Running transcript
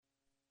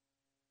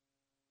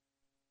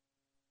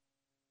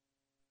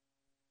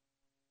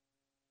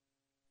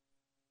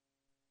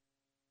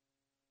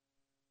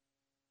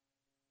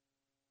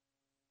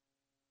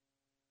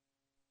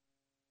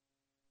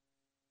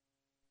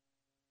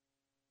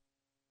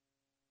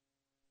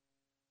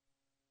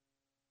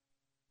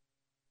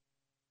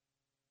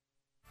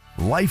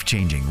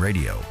Life-changing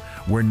radio.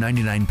 We're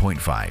 99.5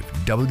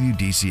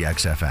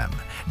 WDCX FM,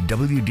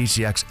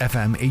 WDCX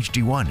FM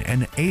HD1,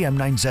 and AM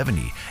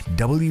 970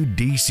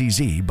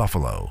 WDCZ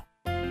Buffalo.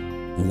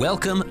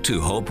 Welcome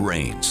to Hope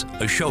Reigns,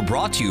 a show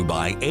brought to you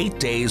by 8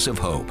 Days of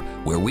Hope,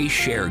 where we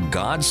share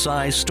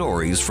God-sized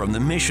stories from the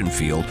mission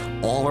field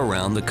all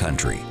around the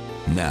country.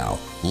 Now,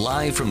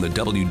 live from the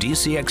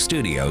WDCX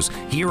studios,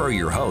 here are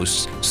your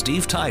hosts,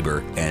 Steve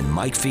Tiber and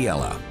Mike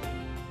Fiella.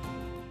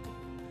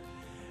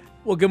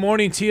 Well, good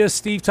morning to you.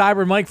 Steve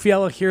Tiber, Mike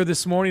Fiella here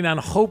this morning on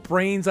Hope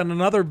Reigns on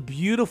another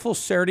beautiful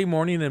Saturday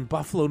morning in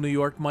Buffalo, New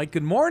York. Mike,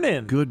 good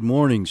morning. Good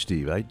morning,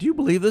 Steve. Do you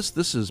believe this?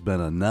 This has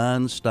been a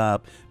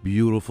nonstop,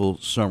 beautiful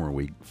summer.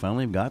 We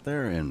finally got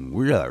there, and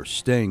we are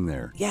staying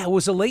there. Yeah, it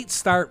was a late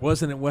start,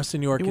 wasn't it,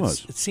 Western New York? It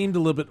was. It seemed a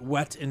little bit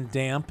wet and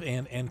damp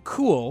and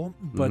cool,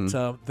 but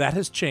that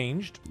has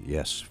changed.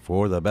 Yes,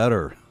 for the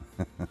better.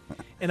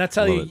 And I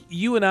tell you,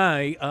 you and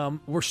I,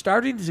 we're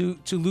starting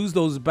to lose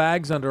those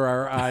bags under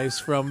our eyes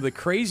from the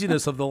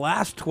craziness of the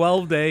last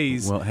 12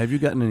 days. Well, have you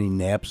gotten any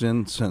naps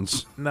in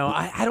since? No,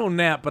 I don't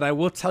nap, but I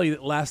will tell you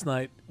that last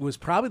night was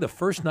probably the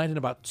first night in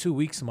about 2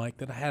 weeks, Mike,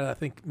 that I had, I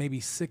think, maybe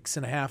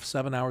 7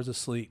 hours of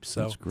sleep.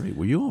 So that's great.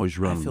 Well, you always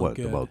run, what,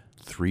 good. about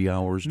 3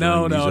 hours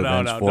No, during these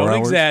events? 4 don't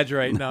hours?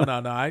 exaggerate. No.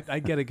 I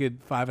get a good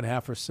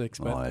 5.5 or 6.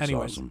 But that's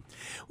anyways. awesome.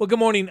 Well, good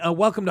morning.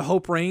 Welcome to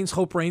Hope Reigns.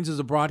 Hope Reigns is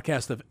a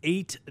broadcast of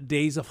 8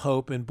 Days of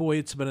Hope. And boy,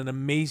 it's been an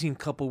amazing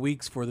couple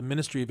weeks for the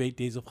ministry of 8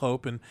 Days of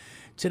Hope. And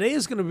today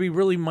is going to be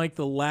really, Mike,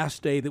 the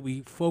last day that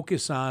we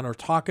focus on or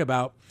talk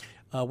about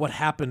what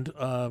happened,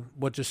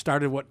 what just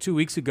started, 2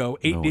 weeks ago,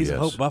 8 Days of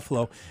Hope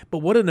Buffalo. But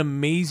what an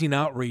amazing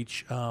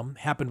outreach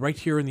happened right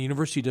here in the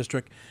University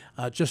District.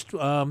 It just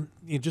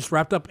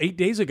wrapped up 8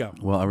 days ago.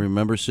 Well, I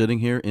remember sitting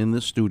here in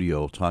the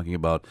studio talking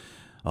about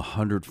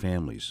 100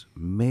 families,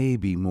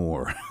 maybe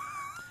more.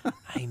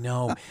 I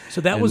know. So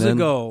that was a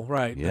goal,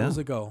 right? Yeah. That was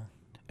a goal.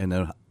 And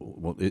then,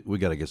 we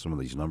got to get some of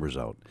these numbers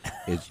out.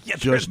 It's Yeah,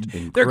 just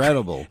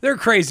incredible. They're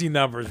crazy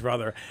numbers,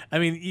 brother. I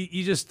mean,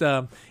 you just,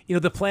 the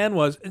plan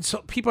was, and so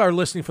people are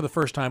listening for the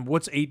first time,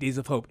 what's 8 Days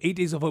of Hope? 8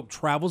 Days of Hope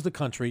travels the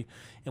country,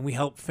 and we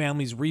help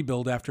families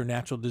rebuild after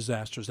natural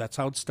disasters. That's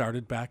how it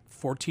started back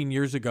 14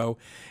 years ago.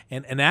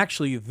 And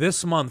actually,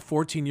 this month,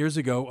 14 years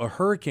ago, a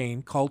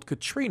hurricane called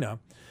Katrina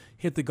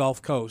hit the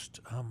Gulf Coast.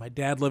 My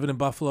dad living in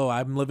Buffalo.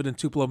 I'm living in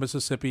Tupelo,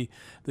 Mississippi.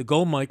 The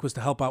goal, Mike, was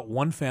to help out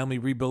one family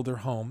rebuild their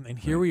home. And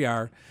here we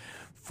are,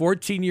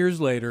 14 years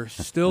later,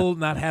 still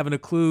not having a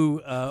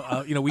clue.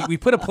 We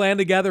put a plan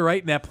together, right?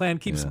 And that plan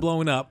keeps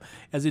blowing up,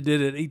 as it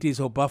did at 8 Days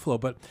Hope Buffalo.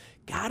 But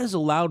God has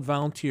allowed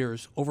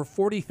volunteers, over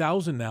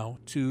 40,000 now,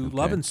 to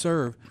love and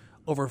serve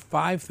over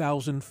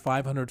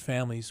 5,500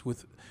 families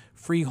with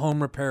free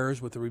home repairs,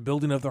 with the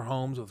rebuilding of their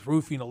homes, with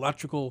roofing,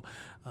 electrical,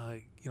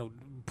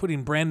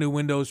 putting brand new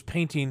windows,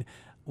 painting,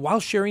 while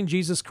sharing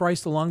Jesus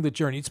Christ along the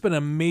journey. It's been an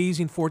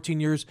amazing 14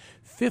 years,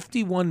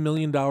 $51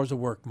 million of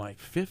work, Mike.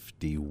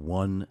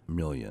 51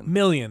 million.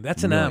 Million.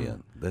 That's an million.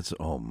 M. That's,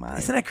 oh my.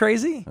 Isn't that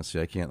crazy? Let's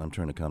see, I can't, I'm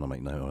trying to count on my,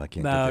 no, I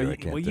can't No, get there. I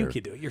can't you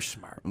could do it. You're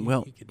smart.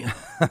 You could do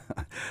it.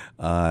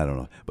 I don't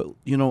know. But,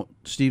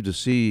 Steve, to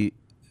see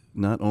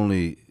not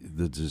only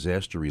the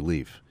disaster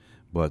relief,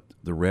 but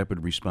the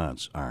rapid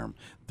response arm,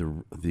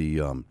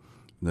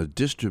 the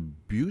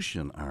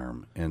distribution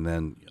arm, and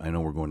then I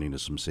know we're going into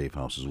some safe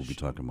houses. We'll be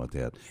talking about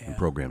that in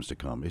programs to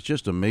come. It's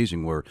just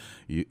amazing where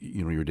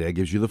your dad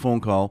gives you the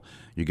phone call,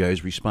 you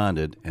guys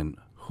responded, and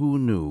who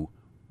knew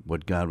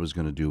what God was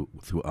going to do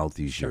throughout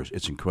these years?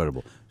 It's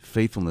incredible.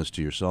 Faithfulness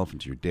to yourself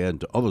and to your dad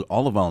and to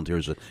all the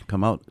volunteers that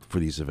come out for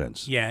these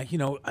events. Yeah,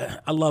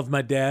 I love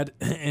my dad,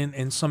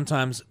 and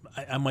sometimes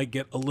I might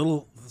get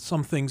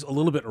some things a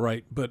little bit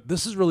right, but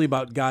this is really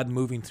about God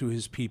moving through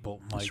his people,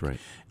 Mike. That's right.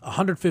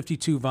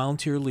 152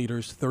 volunteer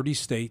leaders, 30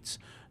 states.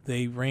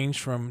 They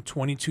range from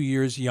 22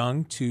 years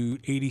young to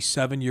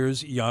 87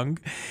 years young.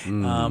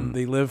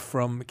 They live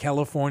from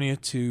California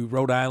to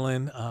Rhode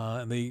Island.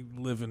 And they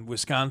live in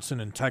Wisconsin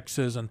and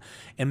Texas. And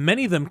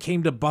many of them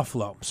came to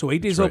Buffalo. So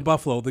 8 Days Old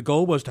Buffalo, the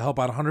goal was to help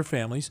out 100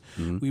 families.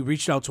 We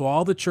reached out to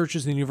all the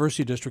churches in the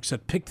University District,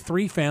 said pick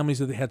 3 families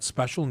that had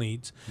special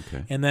needs.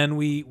 Okay. And then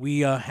we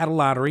had a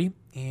lottery,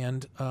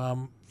 and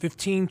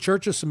 15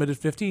 churches submitted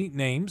 50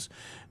 names.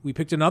 We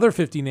picked another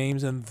 50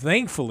 names, and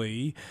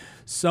thankfully,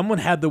 someone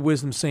had the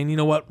wisdom saying, you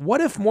know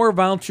what if more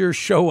volunteers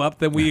show up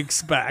than we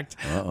expect?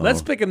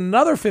 Let's pick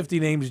another 50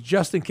 names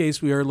just in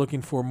case we are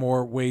looking for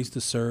more ways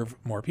to serve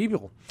more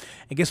people.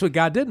 And guess what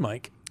God did,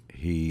 Mike?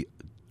 He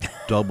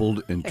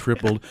doubled and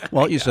tripled.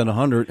 Well, you said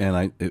 100,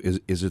 and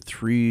is it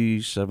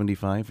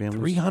 375 families?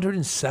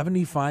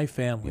 375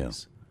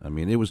 families. Yeah. I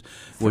mean, it was,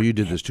 well, you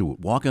did this too,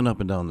 walking up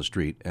and down the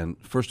street. And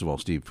first of all,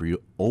 Steve, for you,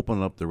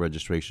 open up the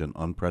registration,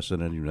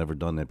 unprecedented, you've never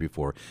done that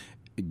before,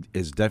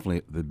 is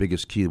definitely the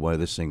biggest key why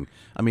this thing,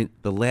 I mean,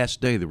 the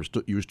last day,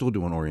 you were still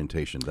doing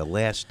orientation. The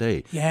last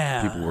day,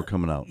 people were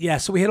coming out. Yeah,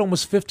 so we had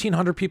almost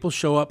 1,500 people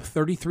show up,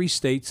 33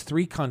 states,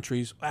 3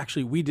 countries.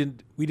 Actually, we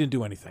didn't We didn't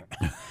do anything.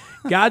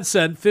 God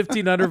sent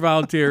 1,500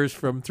 volunteers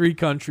from 3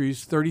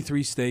 countries,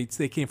 33 states.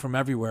 They came from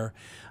everywhere.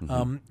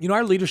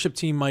 Our leadership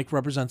team, Mike,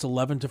 represents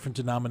 11 different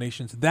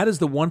denominations. That is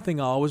the one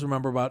thing I'll always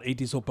remember about 8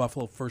 Days Hope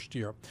Buffalo first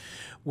year.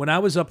 When I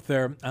was up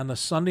there on a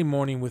Sunday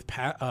morning with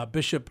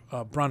Bishop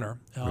Brunner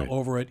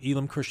over at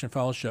Elam Christian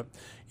Fellowship,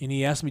 and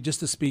he asked me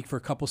just to speak for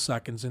a couple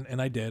seconds, and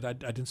I did. I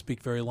didn't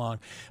speak very long.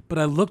 But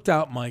I looked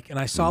out, Mike, and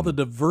I saw the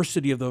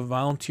diversity of the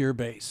volunteer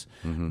base.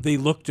 They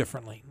looked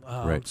differently,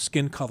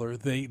 skin color.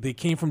 They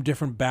came from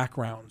different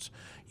backgrounds.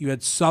 You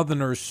had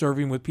Southerners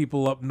serving with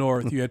people up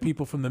north. You had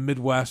people from the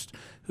Midwest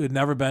who had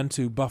never been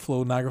to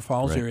Buffalo, Niagara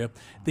Falls area.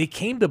 They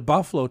came to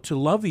Buffalo to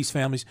love these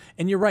families.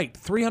 And you're right,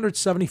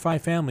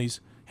 375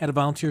 families had a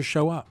volunteer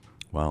show up.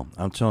 Wow,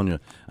 I'm telling you,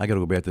 I got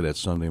to go back to that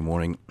Sunday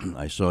morning.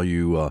 I saw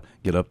you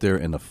get up there,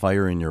 and the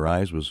fire in your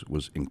eyes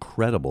was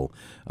incredible,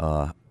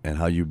 and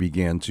how you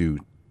began to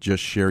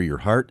just share your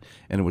heart,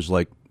 and it was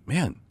like,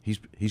 man,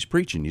 he's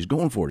preaching, he's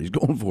going for it,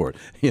 But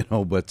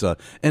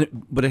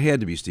it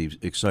had to be, Steve,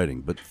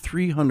 exciting. But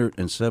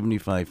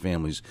 375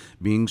 families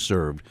being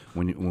served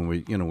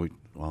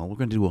we're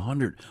going to do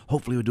 100.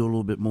 Hopefully we'll do a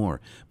little bit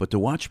more. But to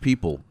watch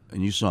people,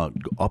 and you saw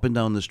go up and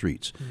down the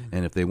streets,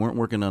 and if they weren't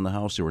working on the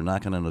house, they were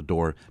knocking on the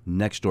door,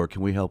 next door,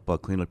 can we help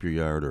clean up your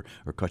yard or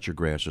cut your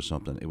grass or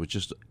something?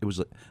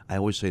 I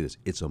always say this,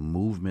 it's a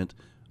movement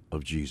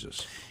of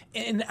Jesus.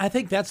 And I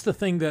think that's the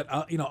thing that,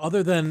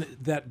 other than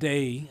that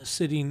day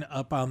sitting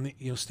up on the,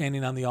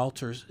 standing on the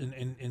altars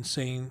and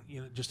saying,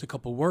 just a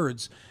couple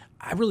words,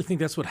 I really think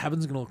that's what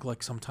heaven's going to look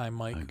like sometime,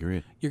 Mike. I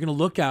agree. You're going to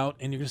look out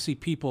and you're going to see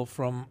people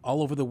from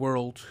all over the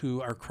world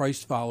who are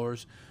Christ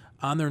followers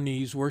on their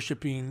knees,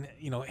 worshiping,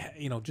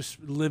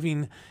 just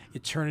living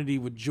eternity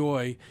with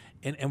joy.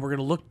 And we're going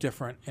to look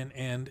different.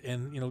 And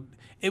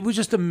it was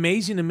just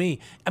amazing to me.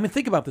 I mean,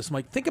 think about this,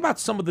 Mike. Think about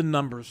some of the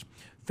numbers.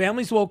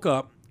 Families woke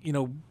up,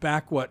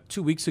 back,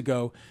 2 weeks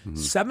ago,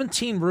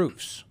 17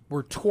 roofs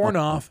were torn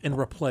off and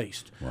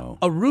replaced. Wow.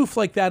 A roof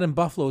like that in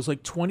Buffalo is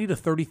like $20,000 to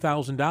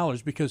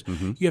 $30,000 because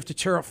you have to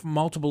tear up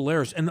multiple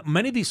layers. And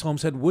many of these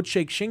homes had wood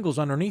shake shingles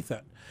underneath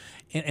it.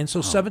 And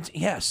so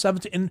 17.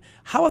 And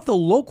how about the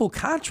local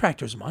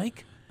contractors,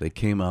 Mike? They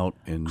came out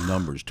in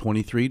numbers.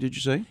 23, did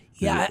you say?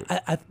 Yeah,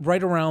 I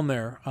right around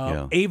there.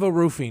 Ava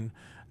Roofing,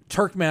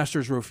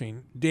 Turkmasters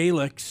Roofing,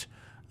 Dalix.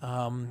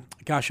 I'm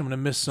going to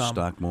miss some.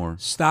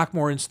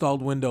 Stockmore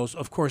installed windows.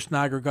 Of course,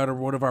 Niagara Gutter,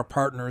 one of our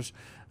partners,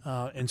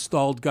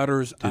 installed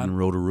gutters. Didn't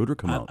Roto-Rooter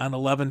come out? On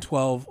 11,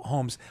 12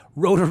 homes.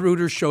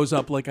 Roto-Rooter shows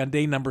up like on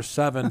day number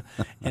 7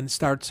 and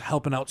starts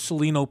helping out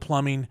Celino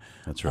Plumbing.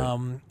 That's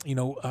right.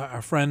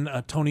 Our friend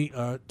Tony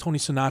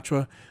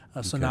Sinatra.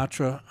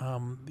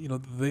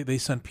 They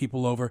sent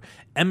people over.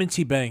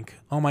 M&T Bank,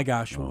 oh my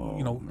gosh,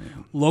 man.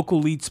 Local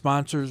lead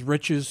sponsors,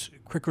 Riches,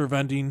 Crickler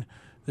Vending,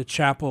 the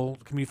Chapel,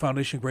 Community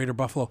Foundation, Greater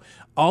Buffalo.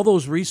 All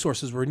those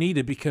resources were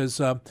needed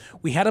because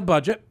we had a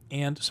budget,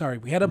 and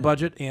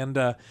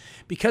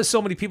because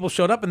so many people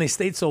showed up and they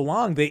stayed so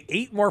long, they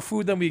ate more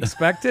food than we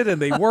expected, and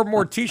they wore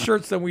more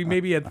T-shirts than we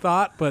maybe had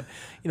thought. But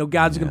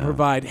God's going to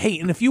provide. Hey,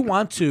 and if you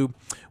want to,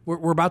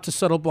 we're about to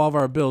settle up all of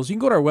our bills. You can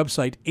go to our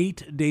website,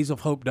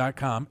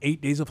 8daysofhope.com,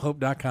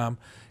 8daysofhope.com.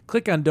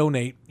 Click on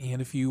donate,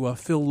 and if you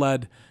feel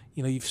led,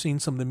 you've seen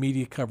some of the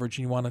media coverage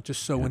and you want to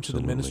just sow into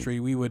the ministry,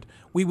 we would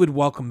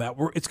welcome that.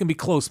 It's going to be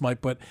close,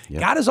 Mike, but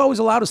God has always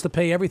allowed us to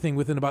pay everything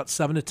within about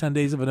 7 to 10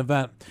 days of an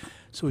event.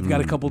 So we've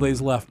got a couple days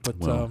left, but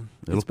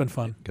it's been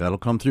fun. That'll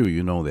come through.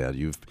 You know that.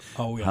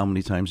 How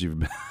many times you've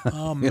been?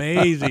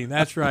 Amazing.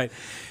 That's right.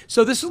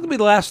 So this is going to be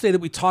the last day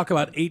that we talk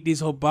about 8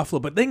 Days of Hope Buffalo,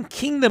 but then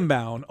Kingdom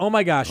Bound. Oh,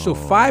 my gosh. So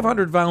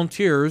 500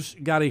 volunteers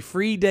got a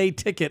free day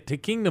ticket to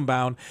Kingdom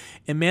Bound,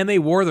 and, man, they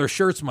wore their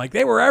shirts, Mike.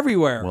 They were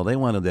everywhere. Well, they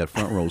wanted that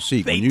front row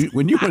seat.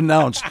 When you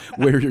announced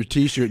wear your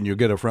T-shirt and you'll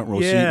get a front row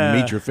seat and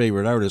meet your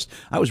favorite artist,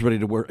 I was ready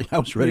to to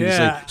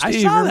say, Steve,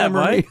 I saw that,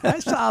 Mike. I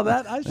saw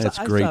that. That's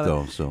great,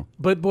 though. So,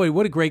 but, boy,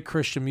 what a great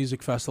Christian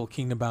music festival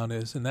Kingdom Bound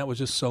is, and that was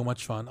just so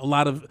much fun.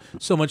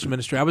 So much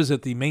ministry. I was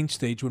at the main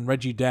stage when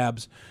Reggie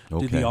Dabbs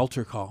did the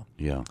altar call.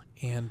 Yeah.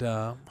 And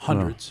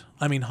hundreds.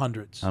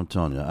 Hundreds. I'm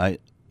telling you,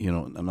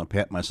 I'm not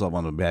patting myself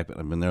on the back, but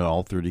I've been there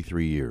all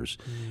 33 years.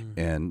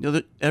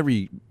 And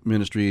every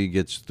ministry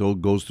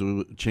goes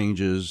through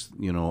changes,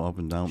 up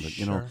and down. But,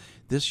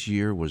 this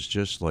year was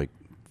just like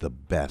the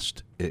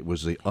best. It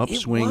was the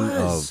upswing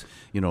of,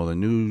 the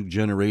new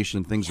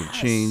generation. Things have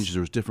changed.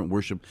 There was different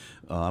worship.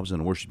 I was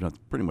in worship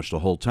pretty much the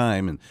whole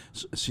time, and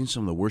seen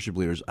some of the worship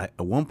leaders. At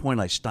one point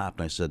I stopped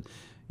and I said,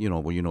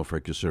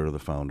 Fred Cassero, the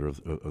founder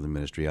of the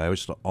ministry, I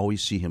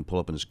always see him pull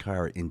up in his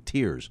car in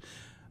tears.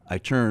 I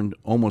turned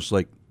almost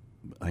like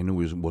I knew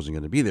he wasn't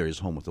going to be there. He's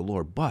home with the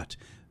Lord. But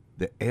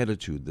the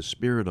attitude, the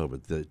spirit of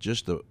it,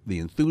 the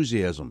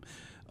enthusiasm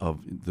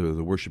of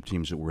the worship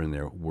teams that were in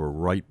there were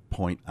right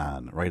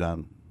on.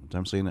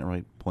 I'm saying that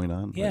right? Point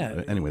on? Yeah.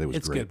 Right. Anyway, that was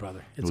it's great. Good,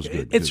 brother. It was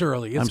good. It's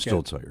early. I'm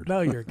still tired.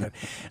 No, you're good.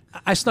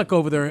 I snuck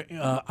over there.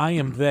 I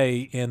Am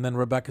They, and then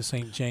Rebecca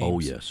St. James.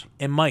 Oh, yes.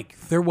 And Mike,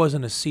 there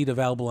wasn't a seat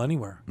available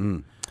anywhere.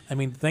 I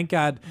mean, thank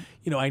God,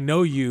 I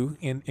know you,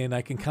 and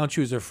I can count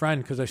you as a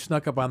friend because I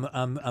snuck up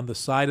on the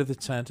side of the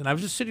tent, and I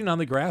was just sitting on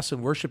the grass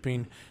and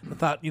worshiping. I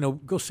thought,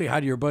 go say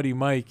hi to your buddy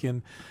Mike,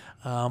 and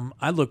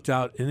I looked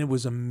out, and it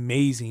was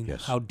amazing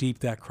how deep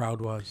that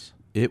crowd was.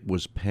 It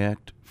was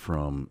packed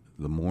from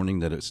the morning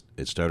that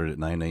it started at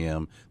 9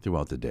 a.m.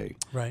 throughout the day.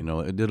 Right.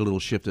 It did a little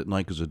shift at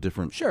night because a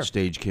different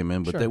stage came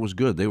in, but that was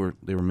good. They were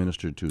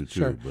ministered to too.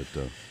 Sure. But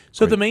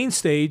so the main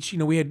stage,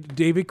 we had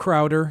David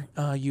Crowder.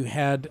 You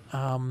had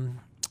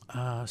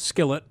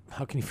Skillet.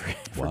 How can you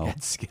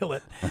forget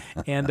Skillet?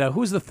 And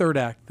who's the third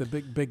act, the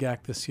big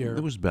act this year?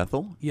 It was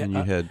Bethel, yeah, and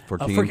you had For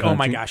King and Country. Oh,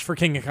 my gosh, For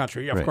King and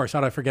Country. Of course,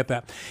 how did I forget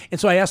that? And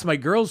so I asked my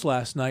girls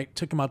last night,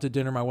 took them out to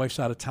dinner. My wife's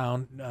out of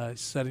town,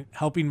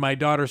 helping my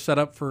daughter set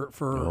up for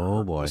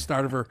the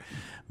start of her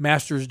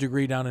master's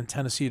degree down in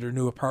Tennessee at her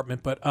new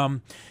apartment. But I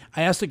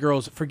asked the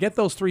girls, forget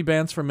those three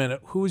bands for a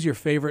minute. Who is your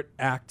favorite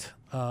act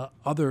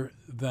other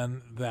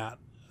than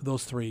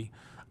those three?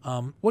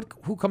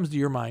 Who comes to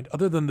your mind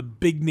other than the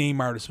big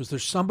name artists? Was there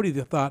somebody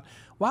that thought,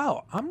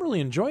 wow, I'm really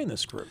enjoying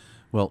this group?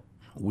 Well,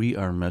 We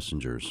Are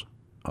Messengers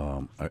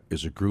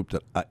is a group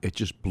that it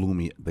just blew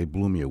me. They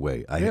blew me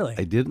away. Really?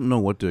 I didn't know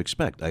what to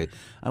expect. I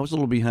was a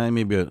little behind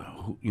maybe.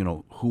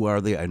 Who are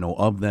they? I know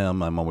of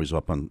them. I'm always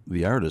up on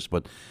the artists,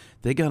 but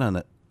they got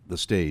on the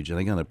stage and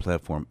they got on a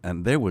platform,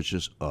 and there was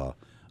just a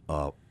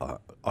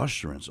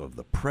usherance of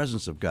the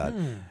presence of God.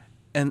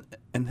 And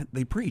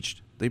they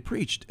preached,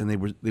 and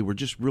they were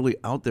just really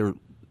out there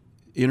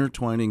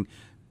intertwining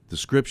the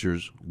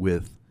scriptures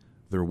with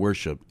their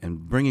worship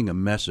and bringing a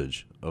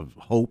message of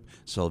hope,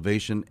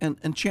 salvation,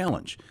 and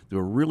challenge. They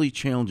were really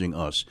challenging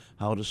us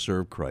how to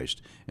serve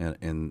Christ and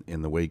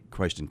in the way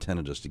Christ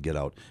intended us to get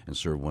out and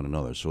serve one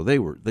another. So they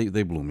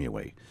blew me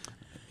away.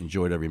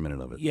 Enjoyed every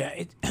minute of it. Yeah,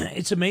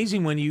 it's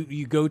amazing when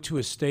you go to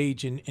a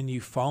stage and you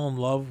fall in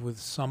love with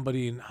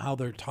somebody and how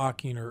they're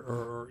talking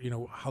or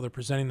how they're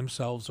presenting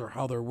themselves or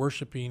how they're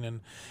worshiping.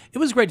 And it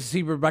was great to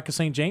see Rebecca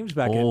St. James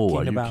back at King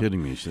are you About.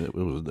 kidding me? It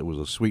was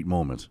a sweet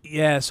moment.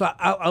 Yeah, so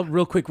I'll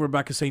real quick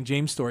Rebecca St.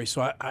 James story.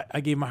 So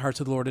I gave my heart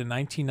to the Lord in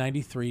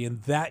 1993,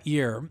 and that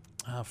year,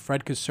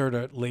 Fred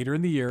Caserta, later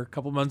in the year, a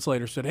couple months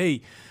later, said,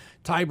 "Hey,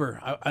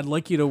 Tiber, I'd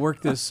like you to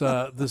work this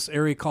this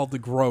area called the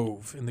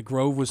Grove." And the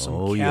Grove was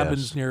some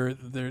cabins near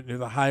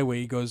the highway.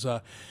 He goes,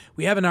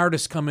 "We have an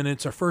artist coming.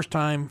 It's our first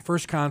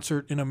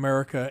concert in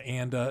America,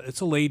 and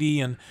it's a lady.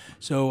 And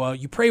so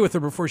you pray with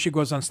her before she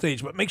goes on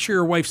stage, but make sure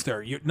your wife's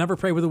there. You never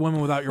pray with a woman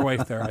without your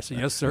wife there." I said,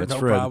 "Yes, sir, no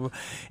problem."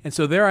 And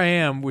so there I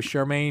am with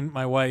Charmaine,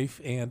 my wife,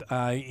 and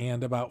I,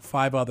 and about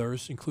 5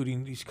 others,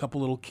 including these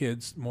couple little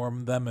kids. More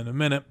of them in a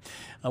minute.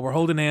 We're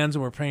holding hands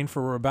and we're praying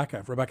for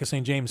Rebecca. Rebecca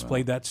St. James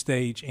played that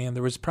stage, and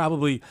there was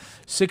probably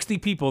 60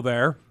 people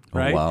there,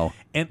 right? Oh, wow.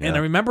 And I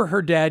remember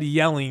her dad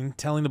yelling,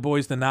 telling the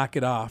boys to knock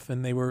it off,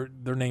 and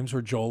their names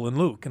were Joel and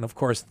Luke. And of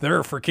course,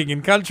 they're For King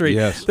and Country.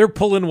 Yes. They're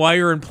pulling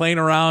wire and playing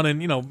around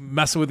and,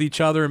 messing with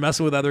each other and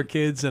messing with other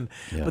kids.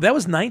 But that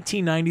was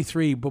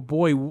 1993. But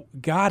boy,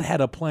 God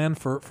had a plan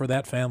for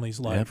that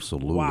family's life.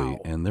 Absolutely. Wow.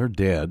 And their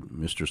dad,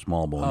 Mr.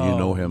 Smallbone, you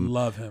know him.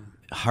 Love him.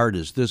 Heart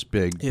is this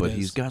big, but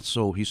is.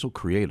 he's so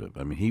creative.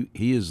 I mean,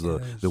 he is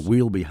the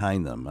wheel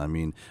behind them. I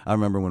mean, I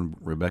remember when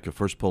Rebecca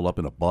first pulled up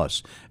in a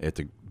bus at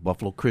the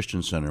Buffalo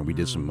Christian Center, and we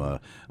did some,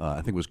 I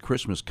think it was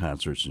Christmas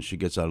concerts, and she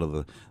gets out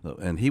of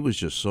and he was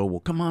just so, well,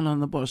 come on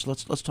the bus,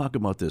 let's talk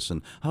about this,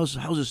 and how's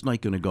this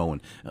night going to go,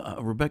 and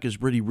Rebecca's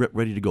ready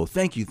to go.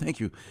 Thank you.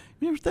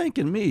 You're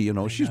thanking me,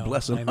 she's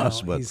blessing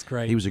us, but he's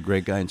great. He was a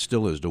great guy and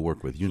still is to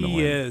work with.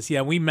 He is.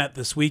 Yeah, we met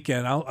this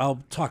weekend.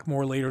 I'll talk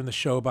more later in the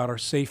show about our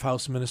Safe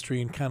House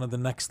ministry and kind of the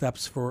next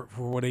steps for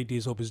what 8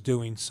 Days Hope is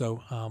doing.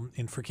 So,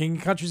 and For King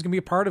and Country is going to be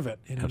a part of it,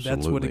 and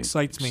that's what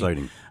excites me.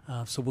 Exciting.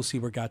 So we'll see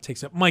where God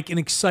takes it. Mike, an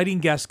exciting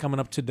guest coming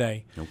up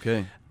today.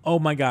 Okay. Oh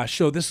my gosh.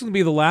 So this is going to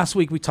be the last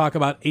week we talk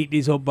about 8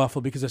 Days Hope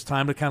Buffalo because it's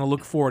time to kind of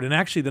look forward. And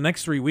actually the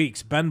next 3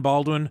 weeks, Ben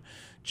Baldwin,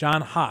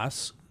 John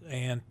Haas,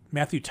 and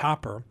Matthew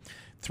Topper,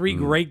 3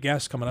 great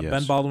guests coming up. Yes.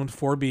 Ben Baldwin,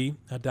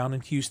 4B, down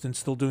in Houston,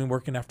 still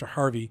working after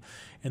Harvey.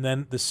 And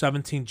then the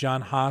 17th,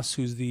 John Haas,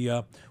 who's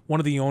the one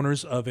of the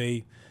owners of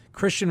a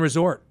Christian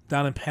resort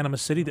down in Panama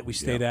City that we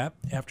stayed at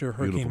after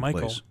Hurricane Beautiful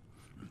Michael. place.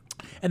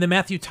 And then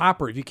Matthew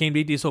Topper, if you came to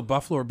 8 Days Hope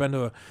Buffalo or been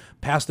to a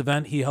past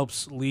event, he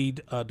helps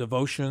lead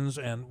devotions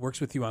and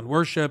works with you on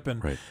worship.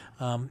 And Right.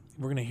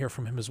 we're going to hear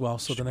from him as well.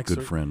 So the next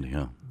Good friend,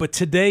 yeah. But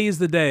today is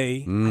the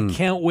day. I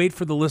can't wait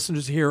for the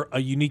listeners to hear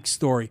a unique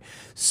story.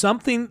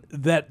 Something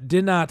that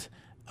did not,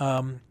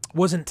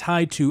 wasn't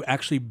tied to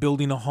actually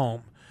building a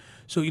home.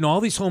 So,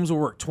 all these homes were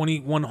worked.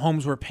 21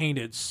 homes were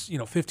painted.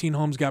 15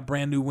 homes got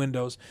brand new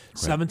windows.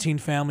 17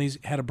 families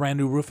had a brand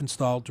new roof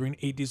installed during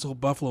 8 Days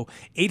Hope Buffalo.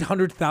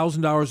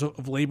 $800,000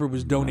 of labor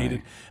was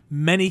donated.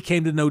 Many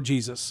came to know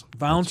Jesus.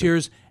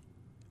 Volunteers,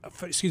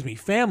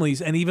 families,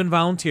 and even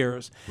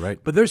volunteers. Right.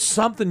 But there's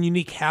something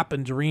unique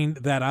happened during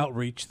that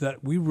outreach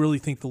that we really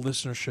think the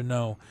listeners should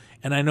know.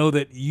 And I know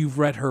that you've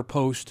read her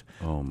post.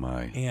 Oh,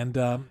 my. And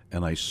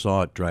I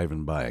saw it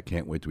driving by. I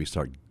can't wait till we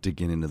start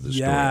digging into the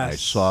story. Yes. I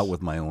saw it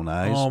with my own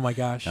eyes. Oh, my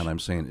gosh. And I'm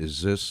saying,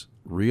 is this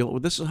real?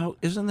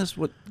 Isn't this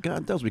what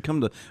God does? We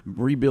come to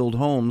rebuild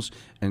homes,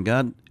 and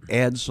God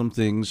adds some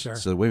things. Sure.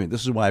 So wait a minute,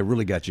 this is why I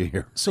really got you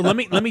here. So let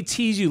me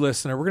tease you,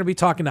 listener. We're going to be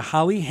talking to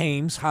Holly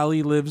Hames.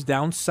 Holly lives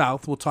down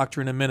south. We'll talk to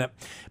her in a minute.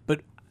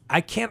 But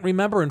I can't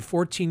remember in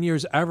 14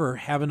 years ever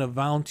having a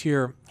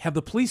volunteer have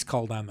the police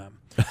called on them.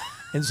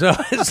 And so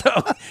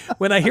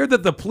when I hear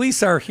that the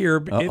police are here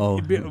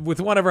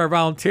with one of our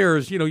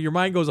volunteers, your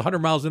mind goes 100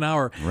 miles an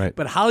hour. Right.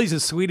 But Holly's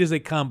as sweet as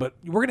they come. But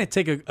we're going to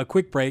take a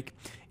quick break,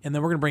 and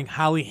then we're going to bring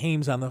Holly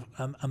Hames on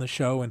the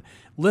show. And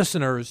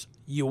listeners,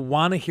 you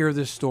want to hear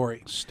this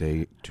story.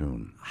 Stay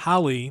tuned.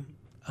 Holly,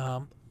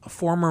 a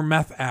former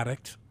meth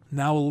addict,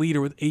 now a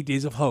leader with 8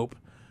 Days of Hope,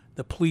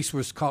 the police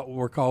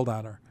were called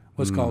on her.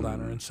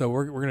 And so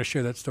we're going to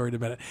share that story in a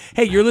minute.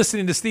 Hey, you're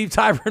listening to Steve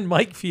Tiber and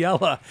Mike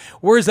Fiala.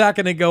 Where's that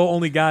going to go?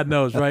 Only God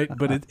knows, right?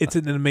 But it's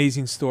an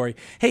amazing story.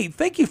 Hey,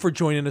 thank you for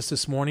joining us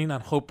this morning on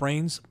Hope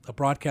Reigns, a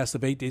broadcast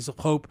of 8 Days of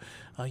Hope.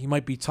 You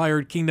might be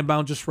tired. Kingdom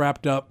Bound just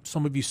wrapped up.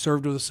 Some of you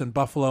served with us in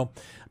Buffalo,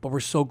 but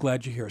we're so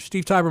glad you're here.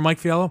 Steve Tiber, Mike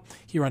Fiala,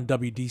 here on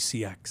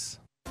WDCX.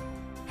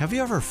 Have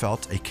you ever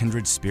felt a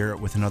kindred spirit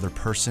with another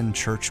person,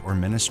 church, or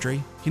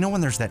ministry? You know when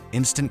there's that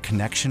instant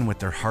connection with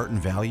their heart and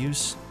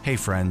values? Hey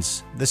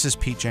friends, this is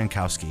Pete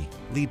Jankowski,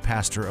 lead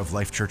pastor of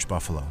Life Church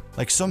Buffalo.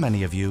 Like so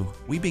many of you,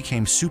 we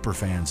became super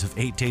fans of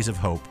 8 Days of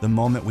Hope the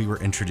moment we were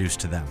introduced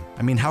to them.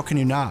 I mean, how can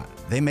you not?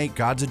 They make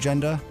God's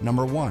agenda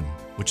number one,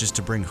 which is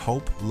to bring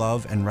hope,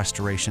 love, and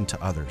restoration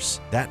to others.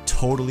 That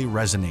totally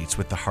resonates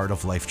with the heart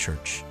of Life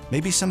Church.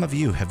 Maybe some of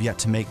you have yet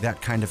to make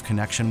that kind of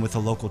connection with a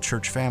local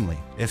church family.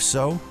 If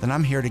so, then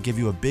I'm here to give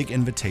you a big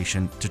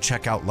invitation to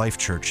check out Life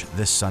Church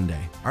this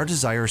Sunday. Our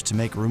desire is to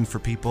make room for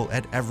people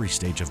at every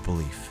stage of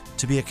belief,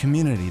 to be a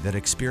community that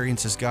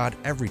experiences God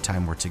every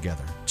time we're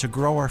together, to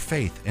grow our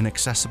faith in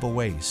accessible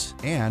ways,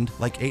 and,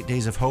 like 8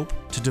 Days of Hope,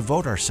 to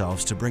devote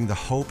ourselves to bring the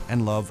hope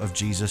and love of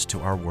Jesus to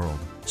our world,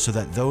 so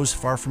that those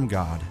far from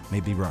God may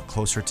be brought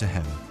closer to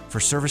Him. For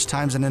service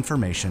times and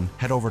information,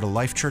 head over to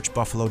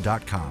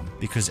lifechurchbuffalo.com,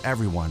 because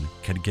everyone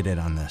could get in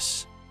on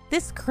this.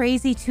 This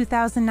crazy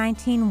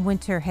 2019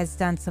 winter has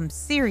done some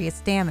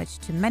serious damage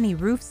to many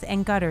roofs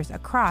and gutters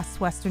across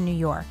Western New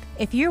York.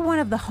 If you're one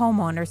of the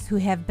homeowners who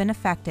have been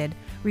affected,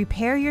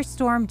 repair your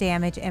storm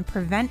damage and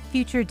prevent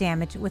future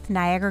damage with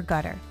Niagara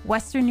Gutter,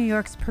 Western New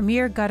York's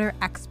premier gutter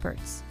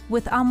experts.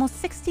 With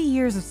almost 60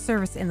 years of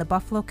service in the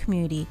Buffalo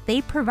community,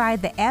 they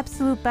provide the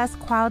absolute best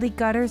quality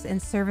gutters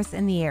and service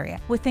in the area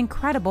with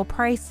incredible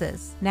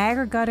prices.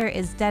 Niagara Gutter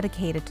is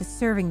dedicated to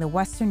serving the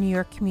Western New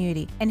York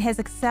community and has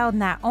excelled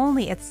not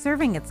only at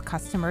serving its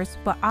customers,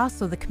 but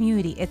also the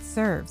community it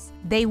serves.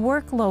 They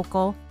work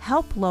local,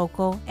 help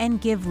local,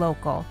 and give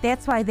local.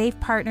 That's why they've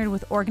partnered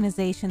with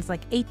organizations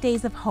like 8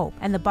 Days of Hope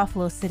and the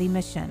Buffalo City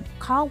Mission.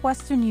 Call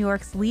Western New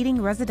York's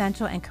leading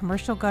residential and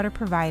commercial gutter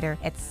provider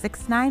at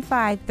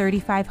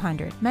 695-3500.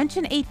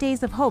 Mention 8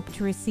 Days of Hope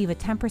to receive a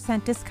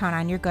 10% discount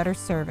on your gutter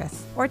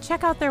service. Or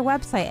check out their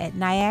website at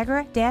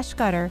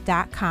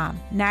niagara-gutter.com.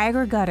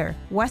 Niagara Gutter,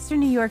 Western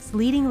New York's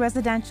leading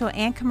residential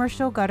and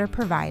commercial gutter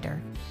provider.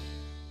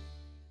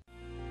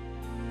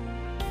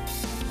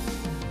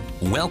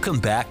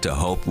 Welcome back to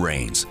Hope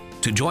Reigns.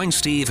 To join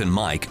Steve and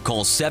Mike,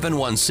 call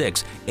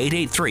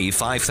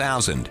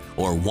 716-883-5000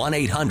 or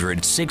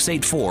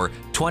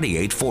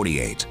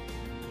 1-800-684-2848.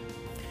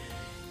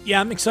 Yeah,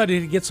 I'm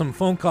excited to get some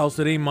phone calls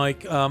today,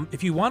 Mike.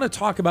 If you want to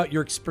talk about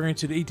your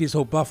experience at 8 Days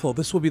Hope Buffalo,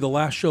 this will be the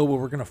last show where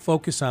we're going to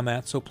focus on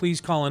that. So please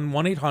call in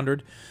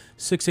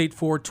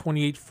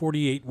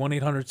 1-800-684-2848,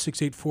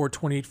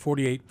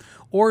 1-800-684-2848.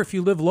 Or if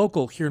you live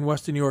local here in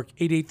Western New York,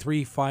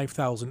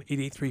 883-5000,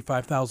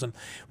 883-5000.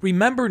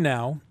 Remember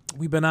now,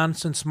 we've been on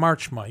since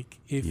March, Mike.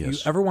 If you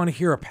ever want to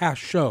hear a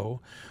past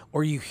show,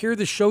 or you hear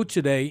the show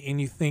today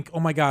and you think, oh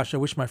my gosh, I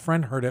wish my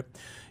friend heard it,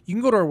 you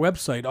can go to our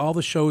website. All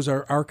the shows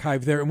are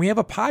archived there. And we have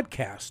a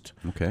podcast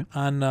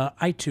on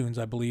iTunes,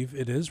 I believe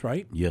it is,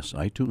 right? Yes,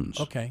 iTunes.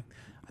 Okay.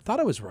 I thought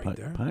I was right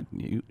there.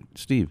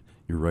 Steve,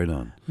 you're right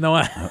on. No,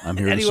 I'm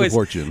here to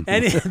support you.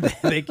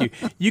 Thank you.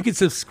 You can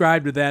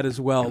subscribe to that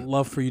as well.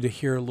 Love for you to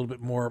hear a little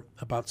bit more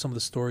about some of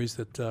the stories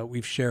that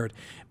we've shared.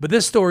 But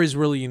this story is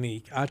really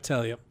unique, I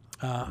tell you.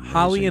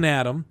 Holly and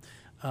Adam.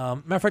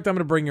 Matter of fact, I'm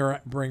going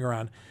to bring her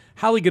on.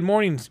 Holly, good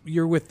morning.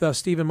 You're with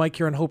Steve and Mike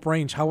here on Hope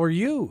Range. How are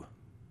you?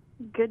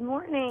 Good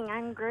morning.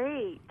 I'm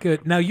great.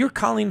 Good. Now, you're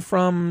calling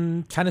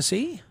from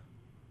Tennessee?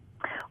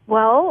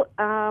 Well,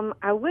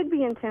 I would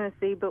be in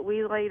Tennessee, but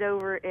we laid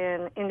over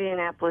in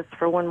Indianapolis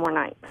for one more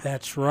night.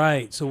 That's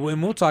right. So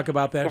we'll talk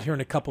about that here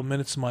in a couple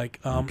minutes, Mike.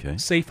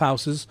 Safe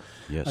Houses,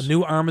 a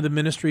new arm of the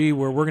ministry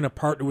where we're going to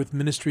partner with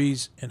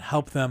ministries and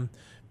help them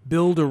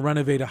build or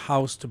renovate a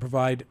house to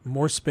provide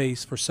more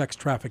space for sex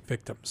trafficked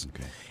victims.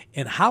 Okay.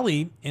 And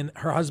Holly and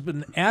her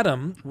husband,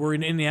 Adam, were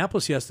in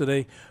Indianapolis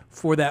yesterday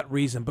for that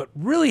reason. But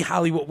really,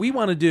 Holly, what we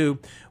want to do,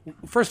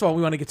 first of all,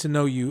 we want to get to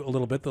know you a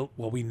little bit.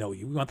 We know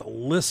you. We want the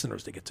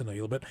listeners to get to know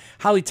you a little bit.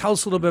 Holly, tell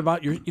us a little bit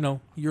about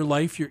your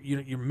life,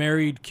 your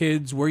married,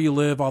 kids, where you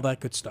live, all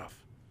that good stuff.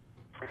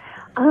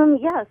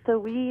 Yeah, so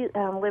we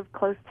live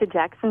close to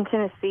Jackson,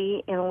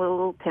 Tennessee, in a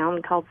little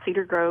town called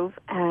Cedar Grove,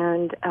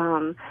 and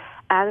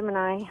Adam and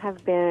I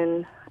have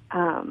been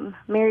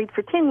married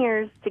for 10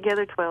 years,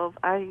 together 12.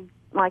 I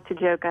like to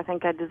joke, I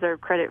think I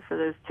deserve credit for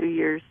those 2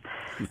 years.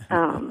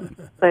 And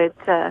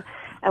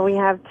we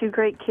have two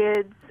great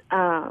kids,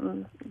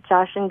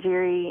 Josh and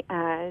Jerry.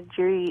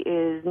 Jerry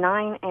is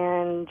 9,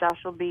 and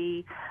Josh will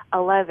be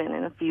 11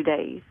 in a few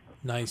days.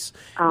 Nice.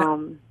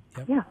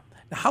 Yeah.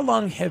 How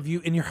long have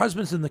you, and your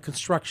husband's in the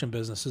construction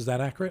business, is that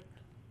accurate?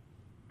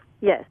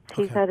 Yes,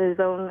 he's Okay. had his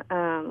own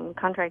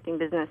contracting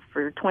business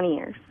for 20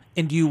 years.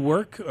 And do you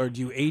work, or do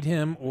you aid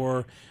him,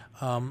 or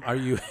are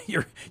you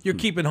you're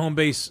keeping home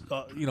base,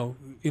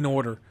 in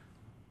order?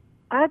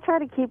 I try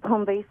to keep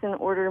home base in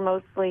order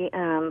mostly.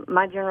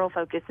 My general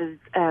focus is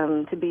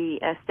to be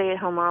a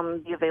stay-at-home mom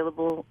and be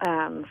available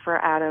for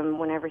Adam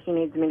whenever he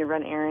needs me to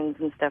run errands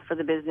and stuff for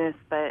the business.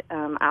 But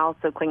I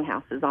also clean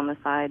houses on the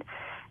side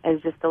as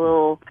just a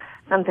little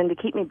something to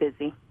keep me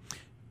busy.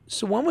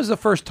 So when was the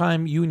first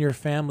time you and your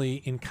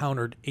family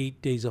encountered 8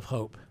 Days of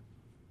Hope?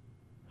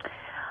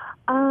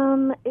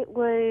 It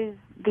was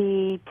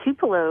the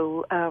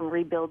Tupelo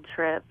rebuild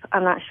trip.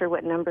 I'm not sure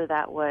what number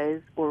that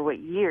was or what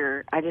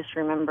year. I just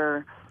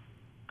remember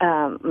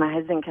my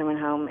husband coming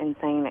home and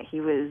saying that he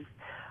was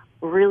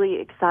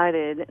really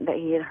excited that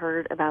he had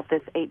heard about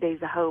this 8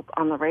 Days of Hope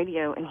on the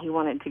radio and he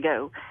wanted to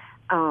go,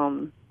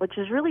 which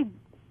is really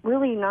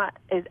not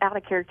as out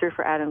of character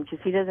for Adam, because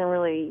he doesn't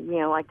really,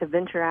 like to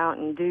venture out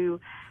and do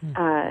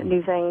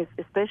new things,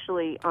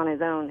 especially on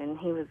his own. And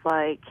he was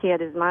like, he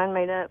had his mind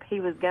made up. He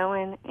was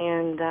going,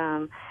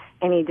 and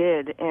he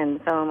did,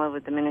 and fell in love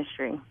with the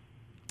ministry.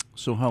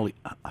 So, Holly,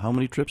 how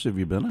many trips have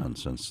you been on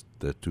since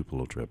the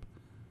Tupelo trip?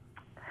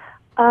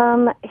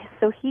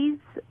 So he's,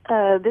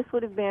 this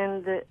would have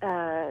been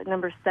the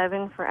number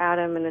 7 for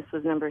Adam, and this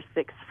was number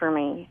 6 for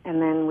me.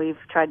 And then we've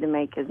tried to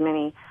make as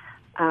many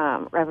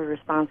rapid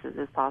responses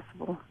as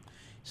possible.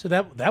 So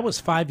that was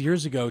 5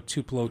 years ago,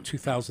 Tupelo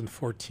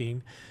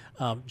 2014.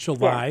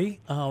 July,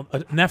 an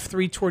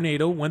F3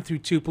 tornado went through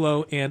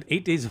Tupelo, and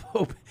 8 Days of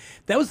Hope.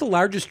 That was the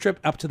largest trip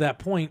up to that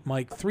point,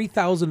 Mike.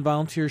 3,000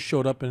 volunteers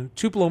showed up in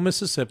Tupelo,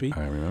 Mississippi.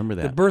 I remember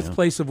that. The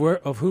birthplace of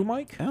who,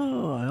 Mike?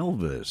 Oh,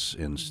 Elvis.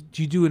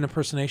 Do you do an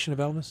impersonation of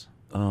Elvis?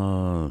 I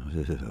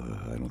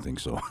don't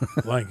think so.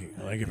 Thank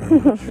you very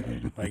much.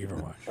 Thank you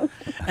very much.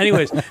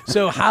 Anyways,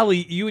 so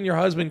Holly, you and your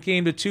husband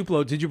came to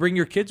Tupelo. Did you bring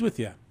your kids with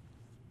you?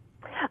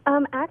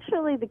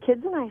 Actually, the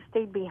kids and I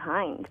stayed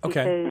behind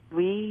Okay. because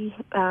we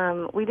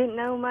didn't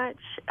know much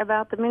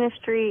about the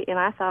ministry, and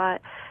I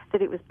thought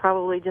that it was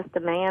probably just a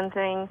man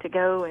thing to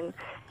go and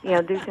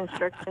do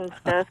construction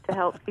stuff to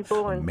help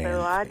people, and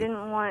so I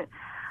didn't want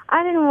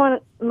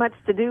much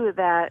to do with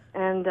that.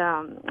 And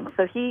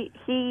so he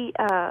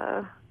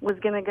was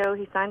going to go.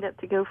 He signed up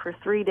to go for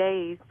 3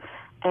 days.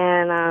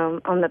 And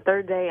on the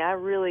third day, I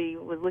really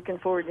was looking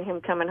forward to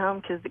him coming home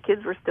because the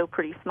kids were still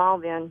pretty small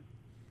then.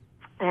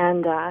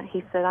 And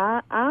he said,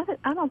 I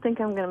don't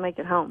think I'm going to make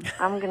it home.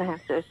 I'm going to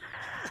have to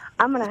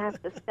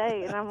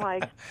stay. And I'm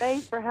like, stay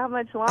for how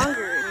much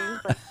longer? And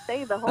he's like,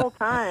 stay the whole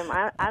time.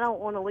 I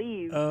don't want to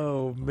leave.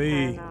 Oh,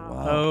 me. And,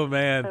 Oh,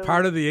 man. so-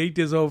 Part of the 8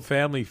 Days Old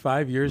family,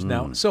 5 years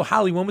now. So,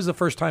 Holly, when was the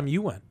first time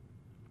you went?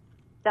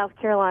 South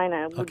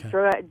Carolina. We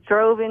Okay.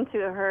 drove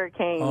into a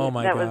hurricane. Oh,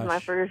 my That was my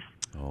gosh. first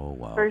Oh,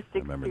 wow. first I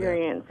remember that.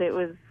 experience. It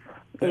was,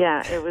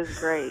 yeah, it was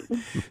great.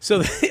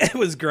 So it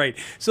was great.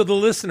 So the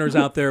listeners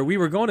out there, we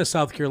were going to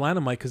South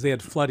Carolina, Mike, because they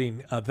had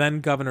flooding.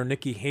 Then Governor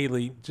Nikki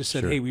Haley just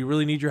said, hey, we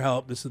really need your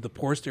help. This is the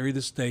poorest area of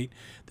the state.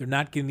 They're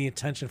not getting the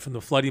attention from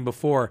the flooding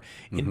before.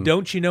 And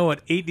don't you know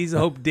it, 8 Days of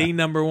Hope, day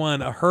number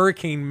 1, a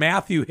Hurricane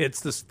Matthew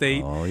hits the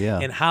state. Oh, yeah.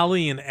 And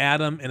Holly and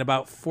Adam and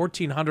about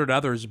 1,400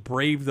 others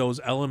braved those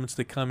elements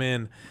to come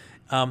in.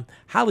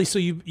 Holly, so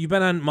you've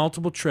been on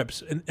multiple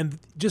trips, and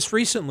just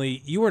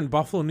recently you were in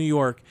Buffalo, New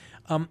York.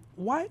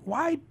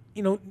 Why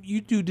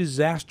you do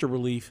disaster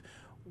relief?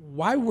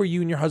 Why were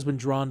you and your husband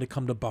drawn to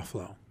come to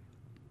Buffalo?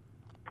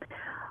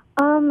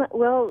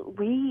 Well,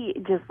 we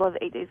just love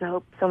 8 Days of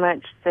Hope so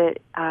much that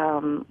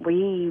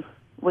we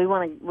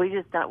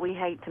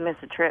hate to miss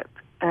a trip.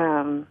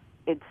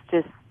 It's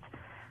just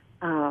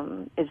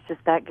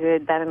that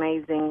good, that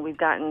amazing. We've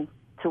gotten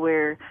to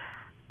where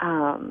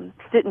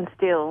sitting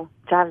still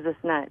drives us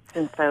nuts,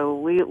 and so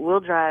we'll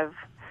drive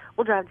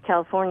to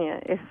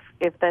California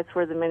if that's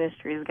where the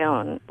ministry is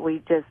going.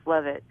 We just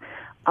love it.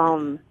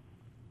 And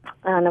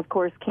of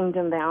course,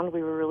 Kingdom Bound,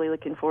 we were really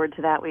looking forward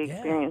to that. We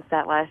experienced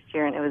that last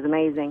year, and it was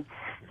amazing.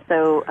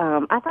 So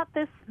I thought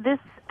this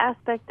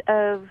aspect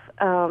of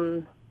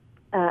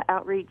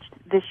outreach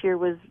this year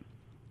was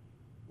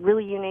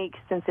really unique,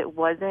 since it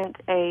wasn't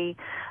a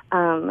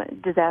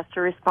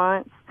disaster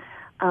response,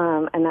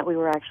 and that we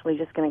were actually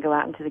just going to go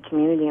out into the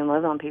community and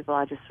love on people.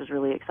 I just was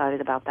really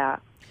excited about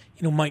that.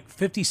 You know, Mike,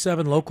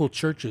 57 local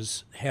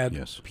churches had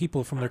Yes.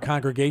 people from their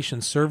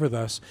congregations serve with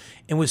us.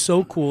 And it was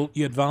so cool.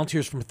 You had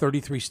volunteers from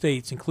 33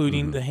 states,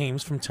 including the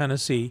Hames from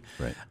Tennessee.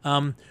 Right.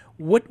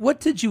 What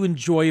did you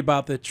enjoy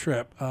about the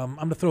trip? I'm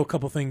going to throw a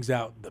couple things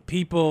out. The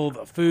people,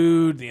 the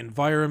food, the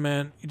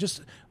environment.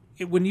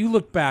 When you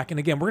look back, and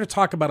again, we're going to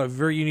talk about a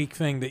very unique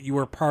thing that you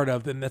were a part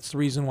of, and that's the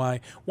reason why,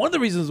 one of the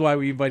reasons why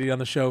we invited you on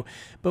the show.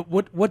 But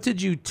what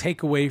did you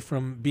take away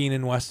from being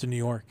in Western New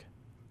York?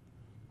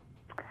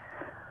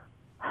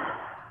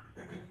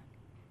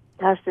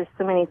 Gosh, there's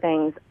so many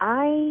things.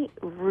 I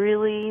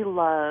really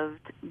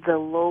loved the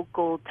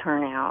local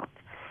turnout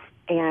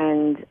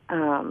and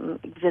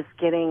just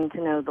getting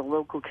to know the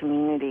local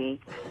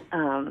community.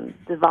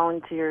 The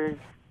volunteers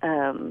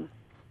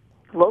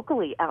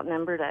locally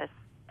outnumbered us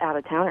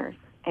out-of-towners,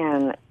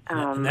 and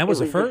that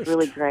was it a first.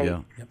 really great.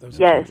 Yeah. Yep, that was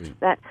Yes,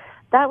 absolutely.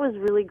 that was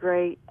really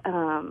great.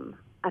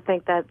 I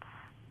think that's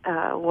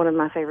one of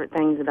my favorite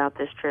things about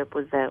this trip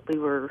was that we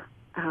were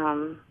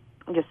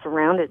just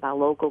surrounded by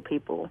local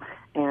people,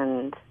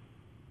 and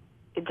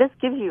it just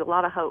gives you a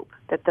lot of hope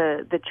that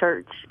the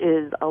church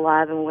is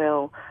alive and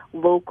well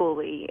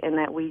locally, and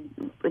that we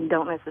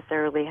don't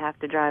necessarily have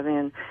to drive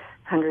in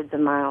hundreds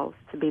of miles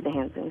to be the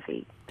hands and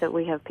feet, that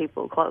we have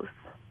people close.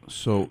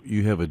 So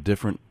you have a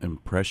different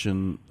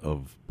impression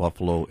of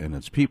Buffalo and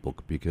its people,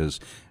 because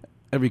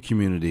every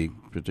community,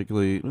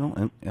 particularly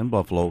and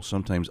Buffalo,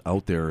 sometimes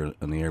out there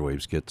in the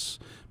airwaves gets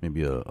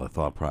maybe a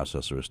thought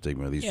process or a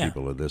stigma. These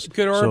people are this,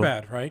 good or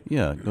bad, right?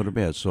 Yeah, good or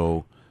bad.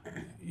 So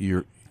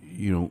you're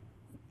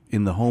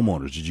in the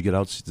homeowners. Did you get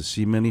out to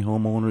see many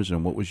homeowners,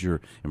 and what was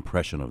your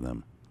impression of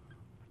them?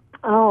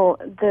 Oh,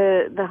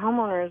 the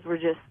homeowners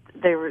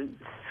they were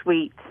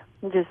sweet,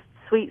 just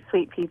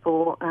sweet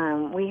people.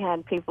 We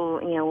had people,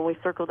 when we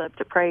circled up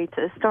to pray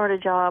to start a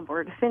job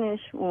or to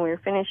finish, when we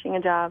were finishing a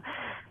job,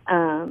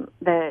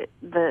 that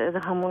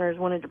the homeowners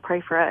wanted to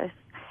pray for us.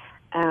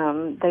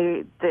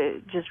 They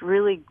just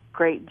really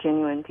great,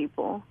 genuine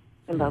people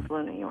in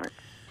Buffalo, New York.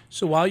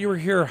 So while you were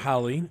here,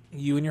 Holly,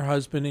 you and your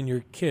husband and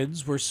your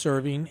kids were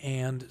serving,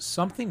 and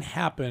something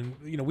happened.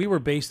 We were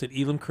based at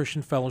Elam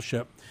Christian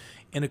Fellowship,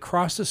 and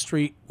across the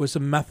street was a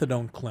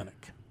methadone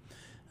clinic.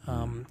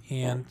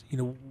 And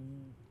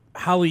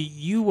Holly,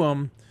 you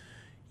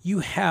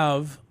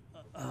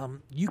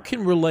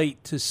can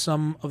relate to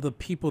some of the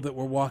people that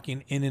were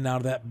walking in and out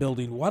of that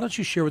building. Why don't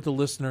you share with the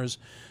listeners,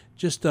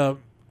 just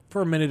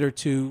for a minute or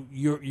two,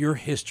 your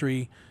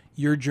history,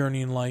 your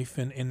journey in life,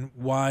 and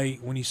why,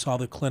 when you saw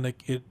the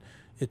clinic,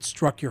 it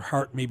struck your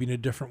heart maybe in a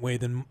different way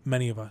than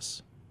many of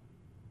us?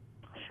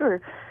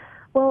 Sure.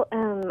 Well,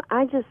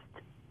 I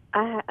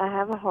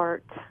have a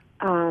heart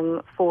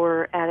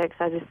for addicts.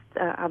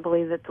 I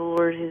believe that the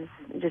Lord has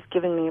just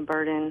given me a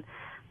burden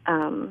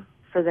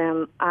for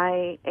them.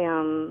 I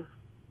am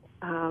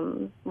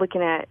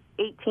looking at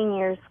 18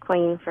 years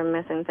clean from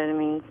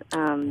methamphetamines.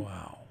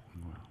 Wow.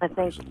 I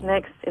think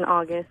next in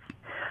August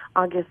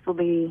will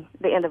be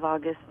the end of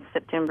August.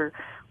 September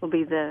will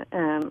be the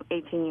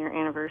 18-year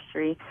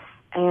anniversary,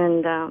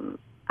 and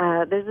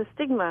there's a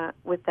stigma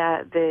with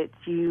that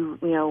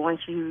once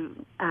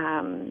you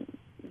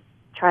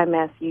try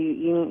meth,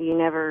 you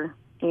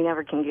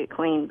never can get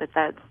clean. But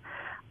that's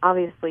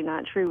obviously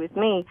not true with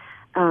me.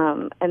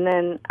 And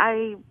then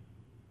I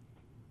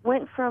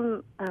went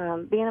from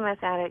being a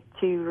meth addict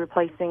to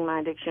replacing my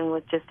addiction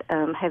with just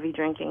heavy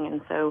drinking.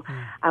 And so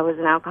I was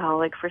an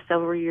alcoholic for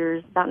several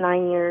years, about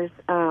 9 years.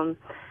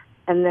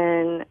 And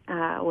then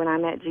when I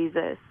met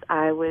Jesus,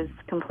 I was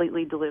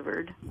completely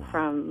delivered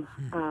from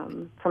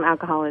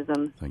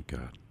alcoholism. Thank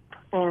God.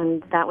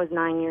 And that was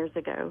 9 years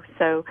ago.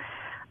 So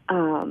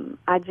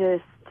I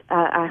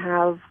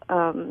have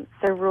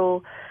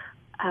several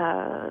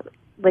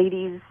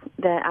ladies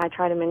that I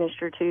try to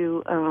minister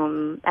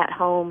to at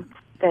home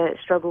that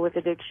struggle with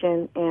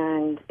addiction,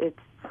 and it's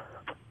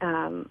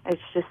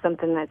just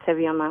something that's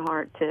heavy on my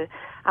heart.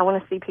 I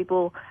want to see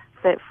people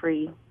set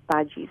free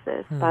by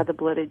Jesus, by the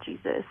blood of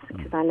Jesus,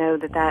 because I know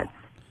that's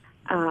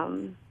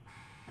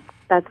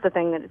the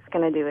thing that it's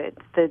going to do it.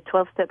 The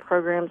 12-step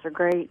programs are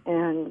great,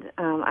 and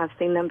I've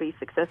seen them be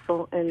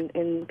successful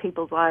in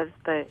people's lives,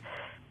 but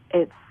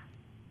it's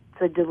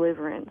the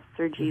deliverance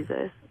through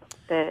Jesus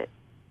that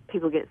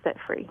people get set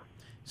free.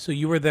 So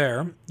you were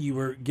there. You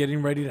were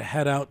getting ready to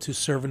head out to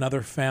serve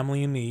another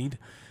family in need,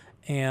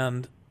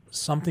 and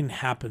something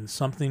happened.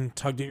 Something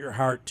tugged at your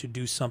heart to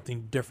do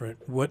something different.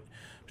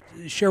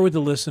 Share with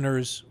the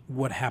listeners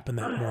what happened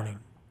that morning.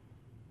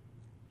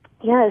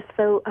 Yeah,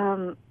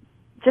 so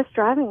just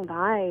driving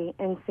by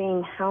and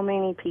seeing how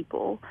many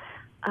people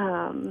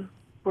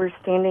were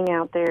standing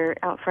out there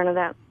in front of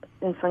the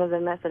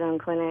methadone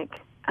clinic,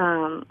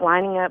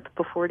 lining up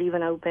before it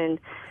even opened,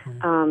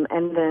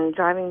 and then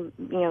driving,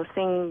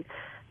 seeing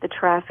the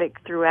traffic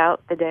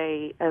throughout the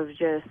day of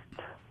just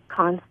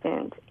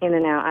constant in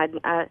and out.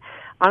 I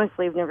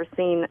honestly have never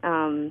seen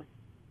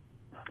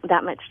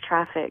that much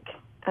traffic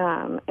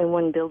in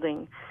one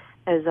building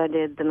as I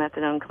did the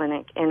methadone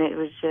clinic, and it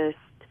was just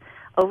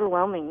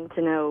overwhelming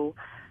to know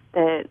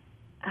that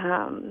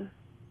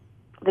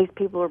these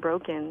people are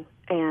broken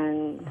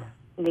and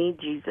need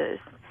Jesus,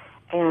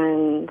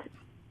 and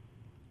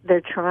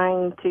they're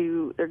going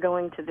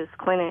to this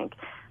clinic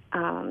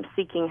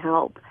seeking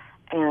help,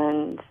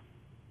 and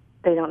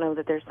they don't know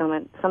that there's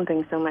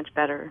something so much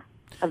better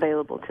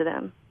available to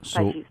them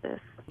by Jesus.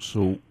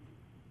 So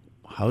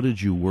how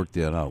did you work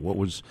that out?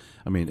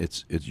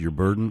 It's your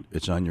burden,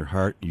 it's on your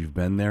heart, you've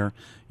been there,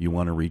 you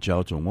want to reach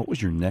out to them. What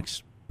was your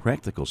next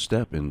practical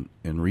step in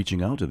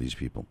reaching out to these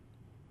people?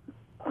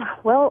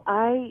 Well,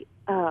 I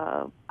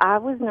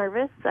was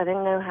nervous. I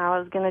didn't know how I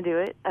was going to do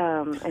it,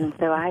 and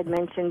so I had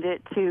mentioned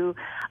it to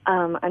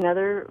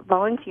another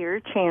volunteer,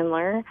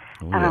 Chandler.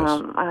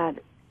 Oh, yes.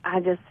 I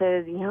just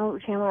said,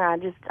 Chandler,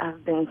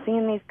 I've been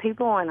seeing these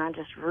people, and I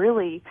just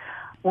really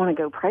want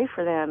to go pray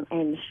for them.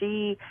 And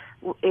she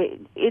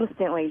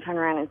instantly turned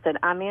around and said,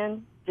 I'm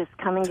in. Just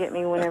come and get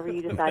me whenever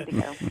you decide to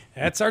go.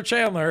 That's our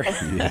Chandler.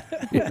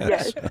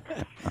 Yes.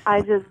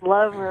 I just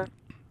love her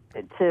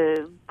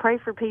to pray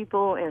for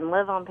people and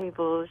love on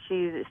people.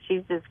 She's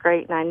just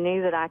great, and I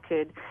knew that I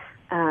could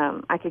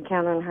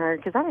count on her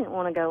because I didn't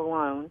want to go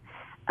alone.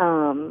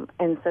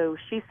 And so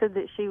she said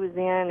that she was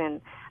in,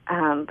 and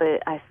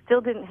but I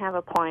still didn't have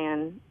a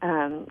plan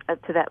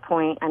up to that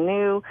point. I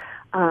knew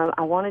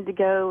I wanted to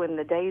go, and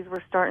the days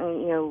were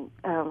starting,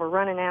 were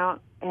running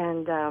out,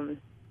 and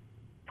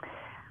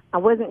I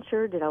wasn't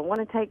sure, did I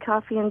want to take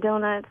coffee and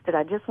donuts? Did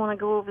I just want to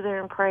go over there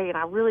and pray? And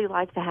I really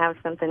like to have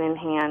something in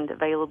hand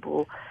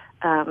available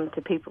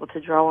to people to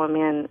draw them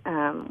in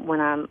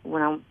when I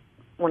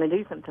want to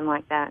do something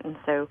like that. And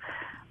so,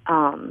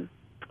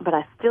 but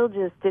I still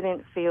just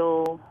didn't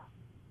feel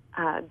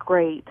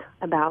great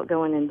about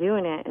going and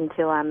doing it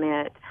until I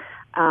met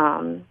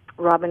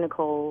Rob and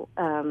Nicole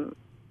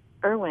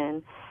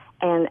Irwin,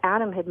 and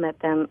Adam had met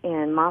them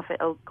in Moffett,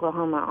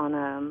 Oklahoma on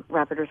a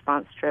rapid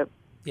response trip.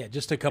 Yeah,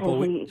 just a couple of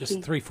weeks, just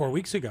 3-4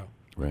 weeks ago.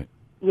 Right.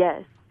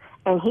 Yes.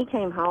 And he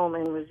came home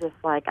and was just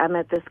like, I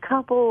met this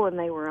couple, and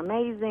they were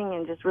amazing,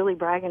 and just really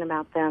bragging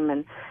about them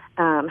and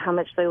how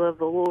much they love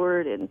the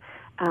Lord and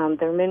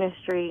their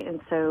ministry. And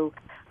so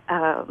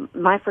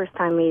my first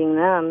time meeting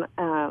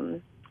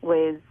them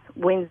was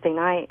Wednesday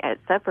night at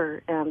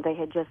supper. They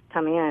had just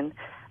come in,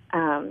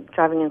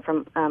 driving in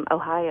from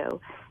Ohio,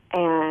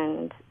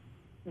 and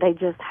they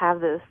just have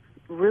this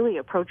really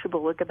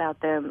approachable look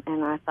about them,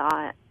 and I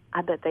thought,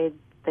 I bet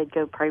they'd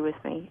go pray with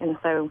me. And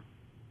so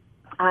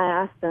I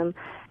asked them,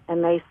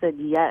 and they said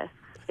yes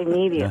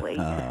immediately.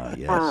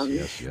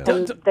 Yes.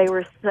 And they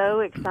were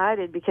so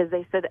excited because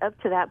they said up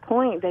to that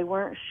point they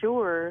weren't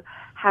sure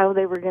how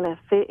they were going to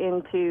fit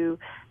into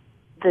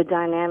the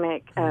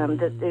dynamic.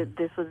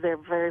 This was their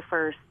very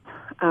first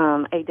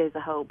 8 Days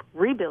of Hope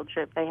rebuild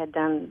trip. They had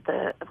done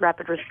the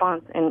rapid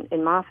response in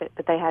Moffett,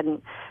 but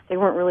they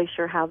weren't really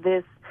sure how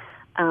this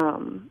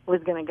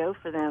was going to go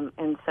for them,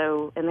 and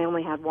they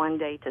only had 1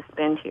 day to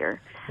spend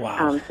here.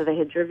 Wow! So they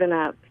had driven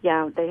up.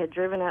 Yeah, they had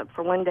driven up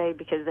for 1 day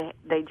because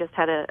they just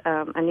had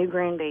a new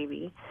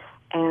grandbaby,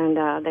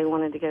 and they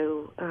wanted to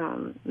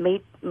go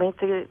meet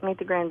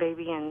the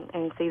grandbaby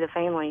and see the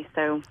family.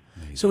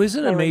 So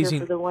isn't it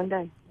amazing? For the 1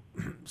 day.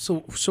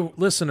 So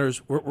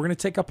listeners, we're going to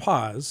take a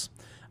pause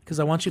because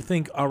I want you to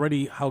think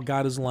already how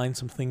God has lined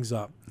some things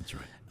up. That's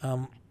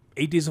right.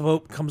 8 Days of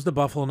Hope comes to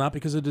Buffalo, not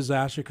because of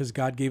disaster, because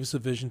God gave us a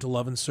vision to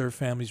love and serve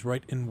families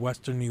right in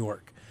Western New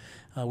York.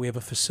 We have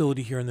a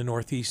facility here in the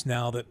Northeast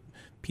now that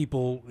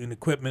people and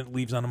equipment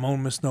leaves on a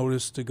moment's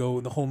notice to go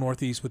in the whole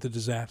Northeast with a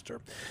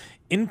disaster.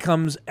 In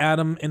comes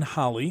Adam and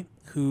Holly,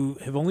 who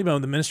have only been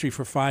in the ministry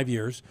for 5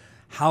 years.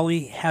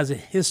 Holly has a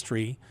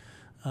history.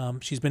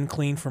 She's been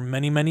clean for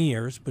many, many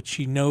years, but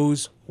she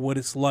knows what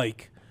it's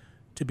like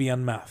to be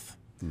on meth.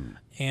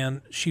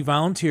 And she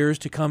volunteers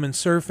to come and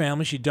serve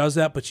families. She does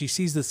that, but she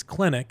sees this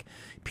clinic,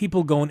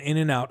 people going in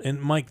and out.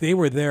 And, Mike, they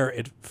were there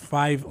at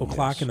 5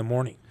 o'clock in the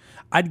morning.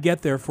 I'd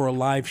get there for a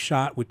live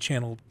shot with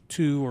Channel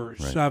 2 or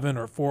 7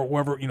 or 4,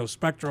 whoever,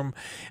 Spectrum,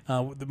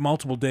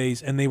 multiple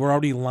days, and they were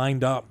already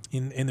lined up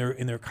in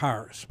their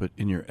cars. But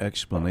in your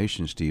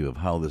explanation, Steve, of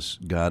how this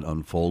God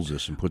unfolds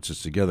this and puts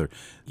this together,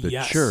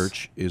 the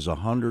church is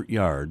 100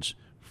 yards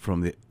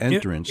from the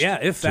entrance to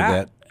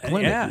that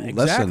clinic. Yeah, exactly.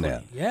 Less than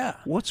that. Yeah.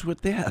 What's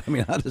with that? I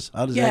mean, how does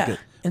that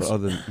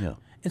get?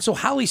 And so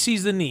Holly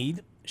sees the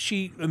need.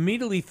 She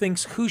immediately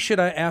thinks, who should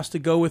I ask to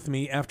go with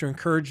me after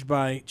encouraged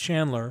by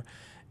Chandler?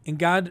 And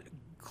God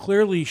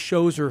clearly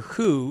shows her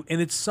who, and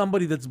it's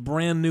somebody that's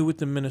brand new with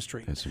the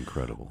ministry. That's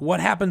incredible. What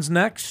happens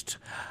next?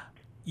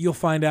 You'll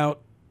find out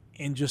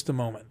in just a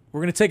moment.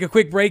 We're going to take a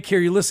quick break here.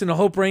 You're listening to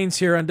Hope Reigns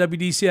here on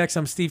WDCX.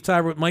 I'm Steve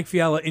Tyber with Mike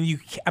Fiala, and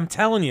I'm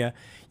telling you,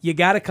 you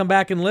got to come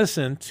back and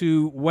listen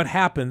to what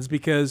happens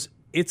because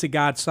it's a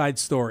God-side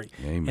story.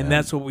 Amen. And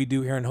that's what we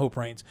do here in Hope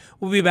Reigns.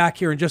 We'll be back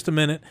here in just a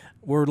minute.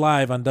 We're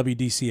live on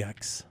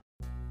WDCX.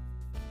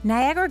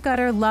 Niagara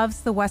Gutter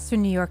loves the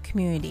Western New York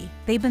community.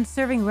 They've been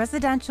serving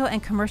residential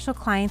and commercial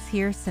clients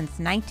here since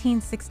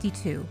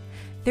 1962.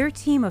 Their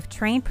team of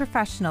trained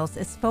professionals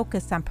is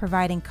focused on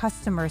providing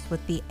customers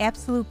with the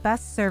absolute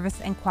best service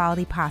and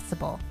quality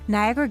possible.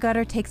 Niagara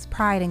Gutter takes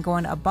pride in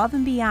going above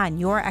and beyond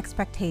your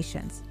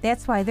expectations.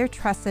 That's why they're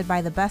trusted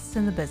by the best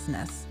in the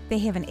business. They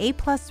have an A+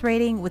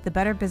 rating with the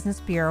Better Business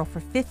Bureau for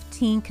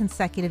 15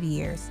 consecutive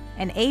years,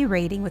 an A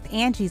rating with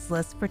Angie's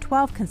List for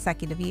 12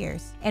 consecutive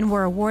years, and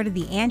were awarded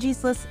the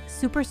Angie's List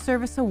Super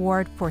Service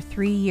Award for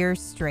 3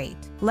 years straight.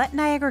 Let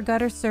Niagara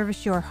Gutter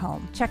service your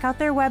home. Check out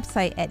their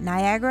website at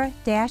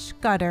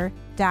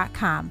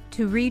niagara-gutter.com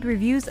to read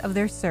reviews of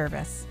their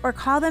service, or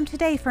call them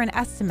today for an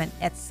estimate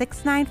at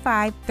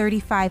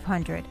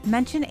 695-3500.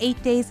 Mention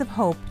 8 Days of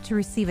Hope to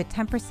receive a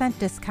 10%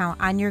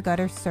 discount on your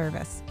gutter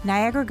service.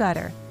 Niagara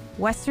Gutter,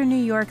 Western New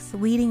York's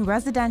leading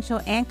residential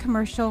and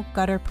commercial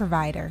gutter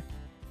provider.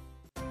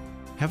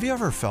 Have you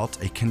ever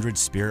felt a kindred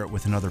spirit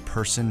with another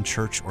person,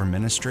 church, or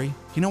ministry?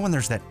 You know when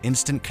there's that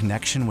instant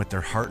connection with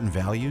their heart and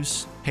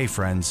values? Hey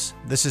friends,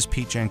 this is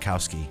Pete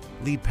Jankowski,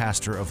 lead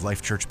pastor of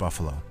Life Church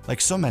Buffalo. Like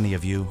so many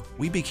of you,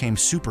 we became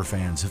super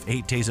fans of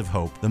 8 Days of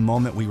Hope the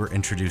moment we were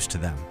introduced to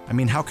them. I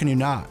mean, how can you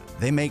not?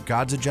 They make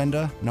God's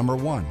agenda number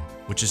one,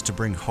 which is to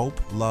bring hope,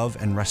 love,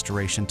 and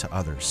restoration to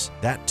others.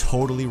 That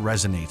totally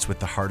resonates with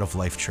the heart of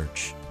Life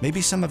Church.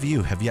 Maybe some of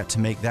you have yet to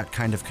make that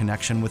kind of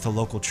connection with a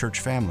local church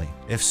family.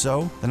 If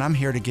so, then I'm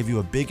here to give you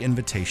a big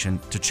invitation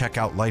to check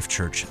out Life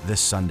Church this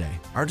Sunday.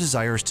 Our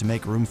desire is to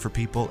make room for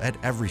people at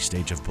every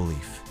stage of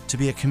belief, to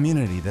be a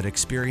community that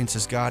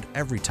experiences God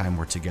every time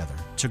we're together,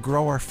 to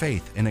grow our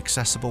faith in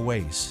accessible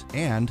ways,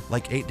 and,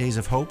 like 8 Days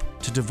of Hope,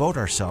 to devote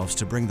ourselves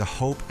to bring the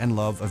hope and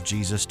love of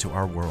Jesus to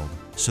our world,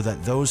 so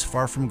that those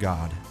far from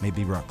God may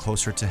be brought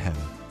closer to Him.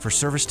 For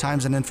service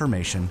times and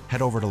information,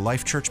 head over to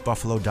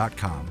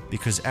lifechurchbuffalo.com,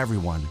 because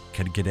everyone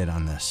can get in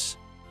on this.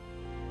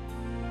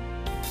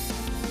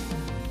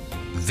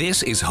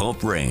 This is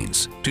Hope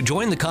Reigns. To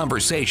join the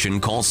conversation,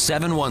 call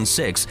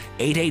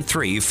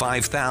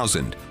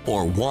 716-883-5000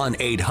 or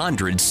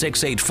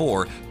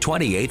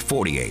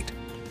 1-800-684-2848.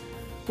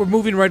 We're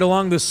moving right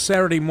along this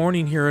Saturday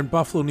morning here in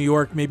Buffalo, New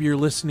York. Maybe you're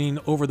listening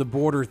over the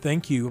border.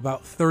 Thank you.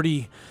 About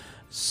 30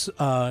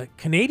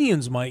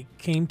 Canadians, Mike,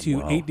 came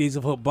to 8 Days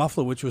of Hope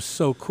Buffalo, which was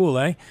so cool,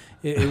 eh?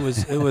 It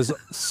was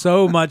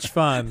so much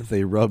fun.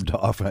 They rubbed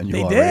off on you.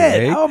 They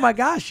already, did. eh? Oh my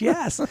gosh,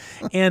 yes.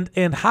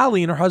 and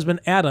Holly and her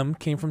husband Adam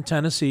came from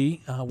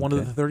Tennessee, one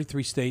of the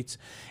 33 states.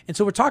 And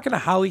so we're talking to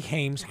Holly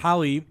Hames.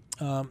 Holly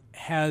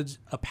had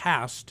a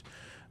past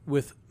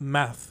with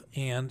meth,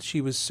 and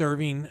she was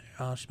serving.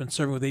 She's been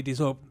serving with 8 Days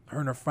of Hope, her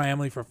and her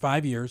family, for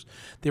 5 years.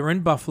 They were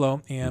in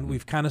Buffalo, and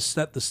we've kind of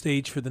set the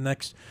stage for the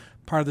next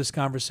part of this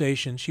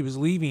conversation. She was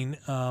leaving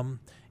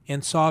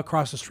and saw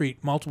across the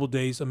street multiple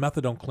days a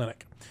methadone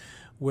clinic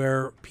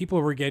where people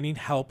were getting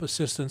help,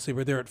 assistance. They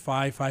were there at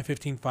 5,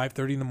 5:15,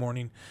 5:30 in the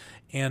morning.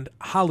 And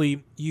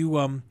Holly,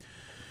 you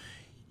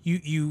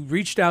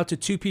reached out to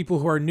two people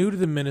who are new to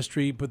the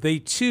ministry, but they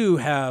too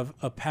have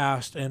a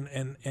past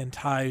and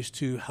ties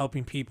to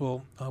helping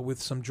people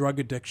with some drug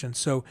addiction.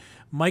 So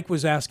Mike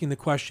was asking the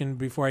question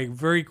before I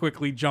very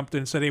quickly jumped in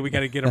and said, hey, we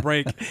got to get a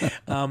break.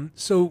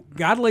 So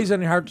God lays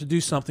on your heart to do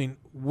something.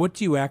 What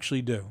do you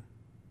actually do?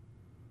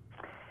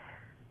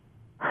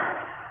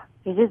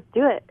 You just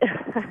do it.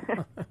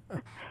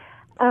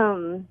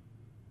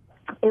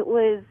 It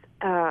was.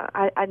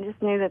 I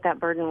just knew that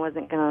burden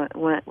wasn't gonna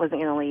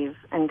leave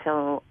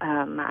until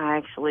I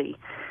actually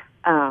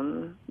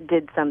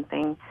did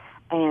something,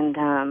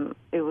 and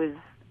it was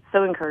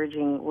so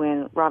encouraging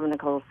when Rob and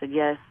Nicole said,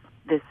 "Yes,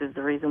 this is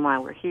the reason why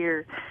we're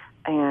here."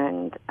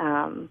 And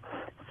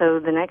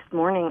so the next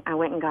morning, I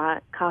went and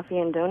got coffee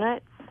and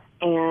donuts,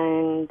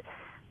 and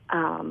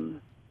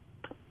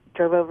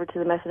drove over to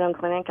the methadone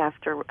clinic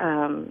after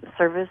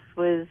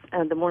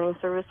the morning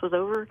service was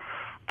over,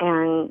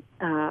 and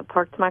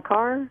parked my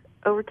car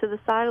over to the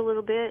side a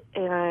little bit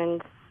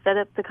and set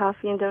up the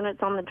coffee and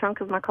donuts on the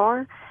trunk of my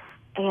car,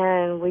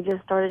 and we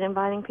just started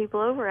inviting people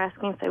over,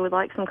 asking if they would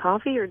like some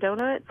coffee or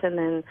donuts, and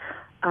then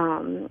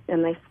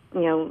and they,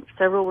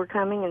 several were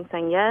coming and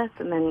saying yes,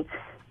 and then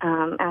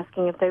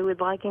asking if they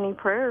would like any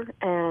prayer,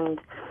 and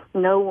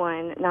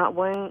not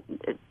one,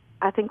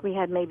 I think we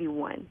had maybe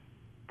one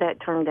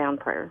that turned down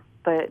prayer,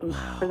 but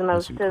for the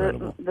most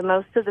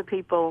of the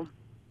people,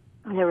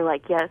 they were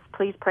like, yes,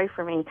 please pray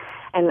for me.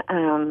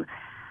 And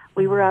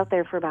we were out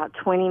there for about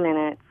 20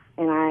 minutes,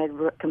 and I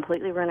had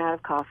completely run out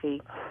of coffee.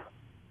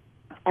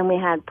 And we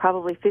had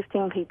probably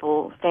 15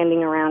 people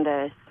standing around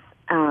us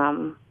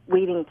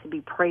waiting to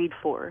be prayed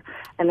for.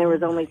 And there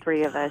was only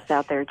 3 of us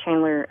out there.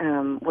 Chandler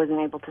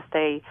wasn't able to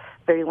stay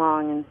very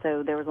long, and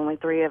so there was only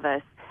 3 of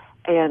us.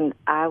 And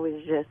I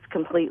was just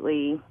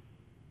completely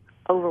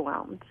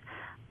overwhelmed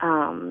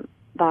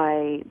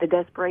by the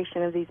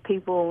desperation of these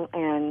people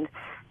and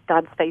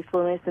God's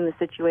faithfulness in the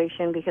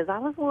situation, because I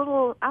was a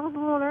little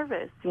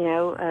nervous,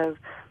 of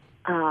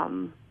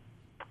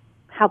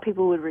how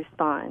people would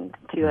respond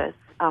to us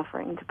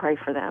offering to pray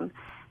for them.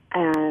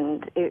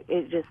 And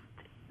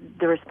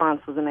the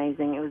response was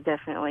amazing. It was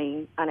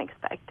definitely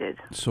unexpected.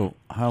 So,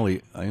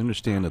 Holly, I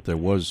understand that there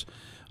was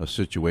a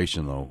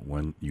situation though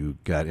when you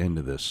got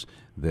into this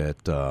that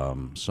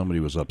somebody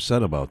was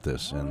upset about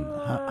this, and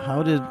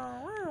how did?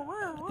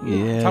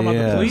 Yeah, Talking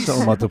about the police?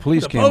 Something about the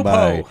police The came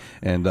by,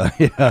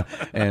 popo.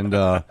 and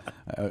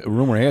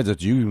rumor has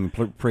it you even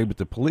prayed with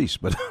the police.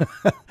 But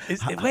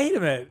Wait a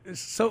minute.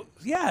 So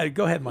yeah,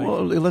 go ahead, Mike.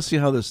 well, let's see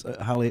how this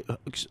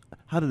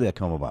how did that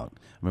come about?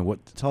 I mean,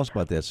 tell us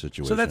about that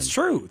situation. So that's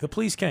true. The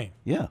police came.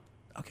 Yeah.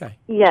 Okay.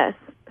 Yes.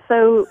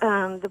 So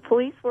the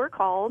police were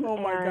called. Oh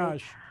my and,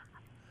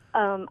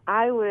 gosh.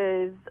 I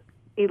was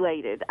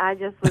elated. I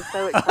just was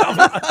so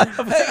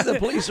excited. Hey, the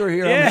police are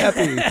here. Yeah. I'm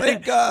happy.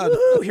 Thank God.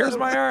 Woo, here's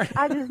my arm.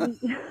 I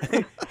just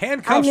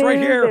Handcuffs I right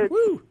knew here. that-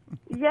 Woo.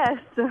 Yes,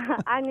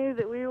 I knew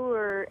that we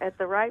were at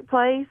the right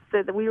place,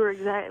 that we were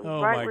exactly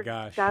Oh, right my where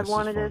gosh. God This is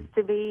wanted us fun.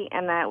 to be,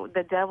 and that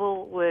the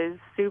devil was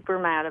super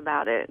mad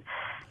about it.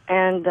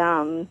 And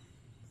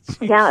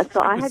yeah,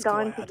 so I had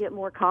gone to get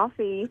more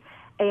coffee,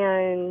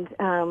 and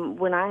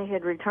when I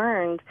had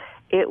returned,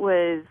 it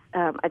was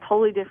a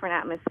totally different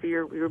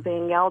atmosphere. We were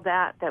being yelled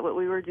at that what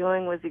we were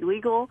doing was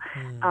illegal,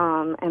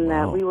 and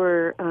that we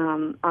were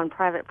on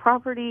private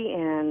property,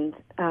 and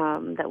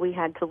that we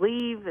had to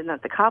leave, and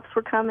that the cops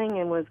were coming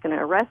and was going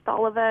to arrest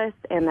all of us,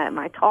 and that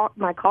my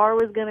car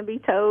was going to be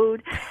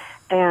towed,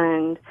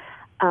 and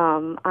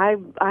I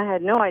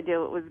had no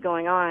idea what was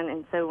going on,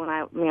 and so when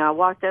I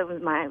walked up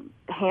with my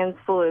hands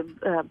full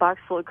of box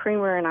full of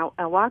creamer, and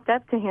I walked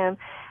up to him,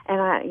 and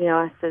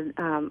I said,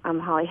 I'm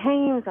Holly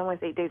Hames. I'm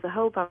with 8 Days of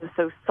Hope. I'm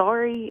so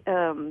sorry.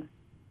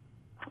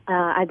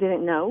 I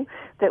didn't know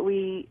that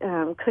we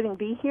couldn't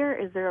be here.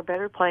 Is there a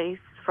better place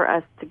for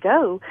us to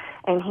go?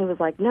 And he was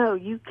like, no,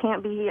 you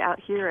can't be out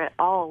here at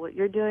all. What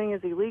you're doing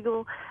is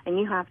illegal, and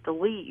you have to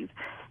leave.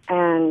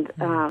 And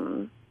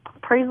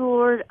praise the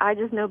Lord, I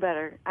just know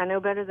better. I know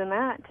better than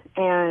that.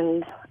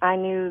 And I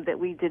knew that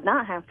we did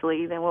not have to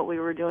leave, and what we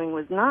were doing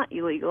was not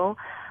illegal.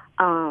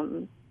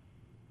 And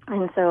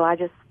so I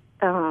just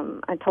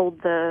I told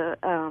the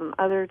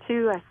other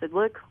two, I said,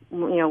 look,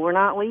 we're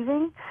not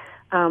leaving,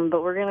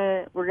 but we're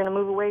gonna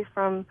move away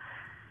from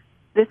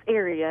this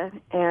area.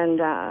 And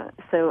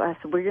so I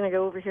said, we're gonna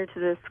go over here to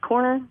this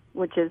corner,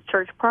 which is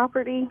church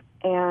property,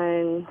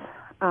 and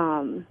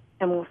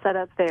we'll set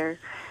up there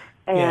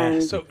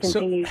and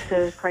continue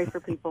to pray for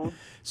people.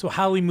 So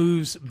Holly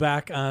moves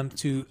back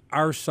onto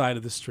our side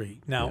of the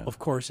street. Now, Yeah. of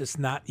course, it's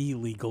not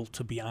illegal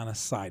to be on a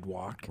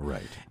sidewalk.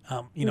 Right.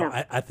 No.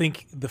 I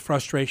think the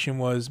frustration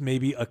was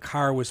maybe a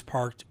car was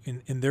parked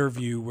in their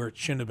view where it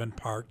shouldn't have been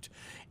parked.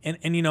 And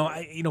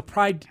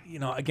pride,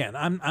 again,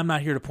 I'm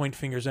not here to point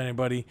fingers at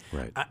anybody.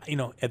 Right.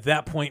 At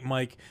that point,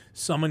 Mike,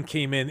 someone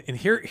came in, and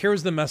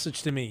here's the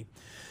message to me.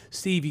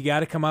 Steve, you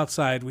got to come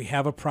outside. We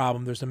have a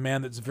problem. There's a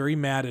man that's very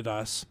mad at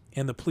us,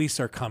 and the police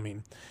are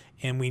coming,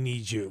 and we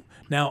need you.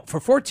 Now,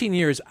 for 14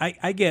 years,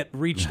 I get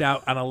reached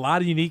out on a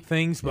lot of unique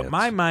things, but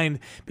my mind,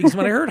 because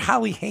when I heard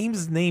Holly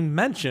Hames' name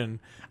mentioned,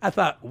 I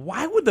thought,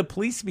 why would the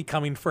police be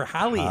coming for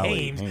Holly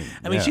Hames? I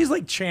mean, yeah. she's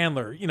like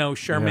Chandler,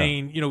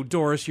 Charmaine,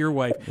 Doris, your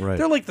wife. Right.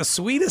 They're like the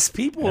sweetest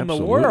people in the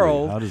Absolutely.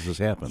 world. How does this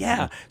happen?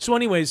 Yeah. So,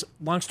 anyways,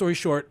 long story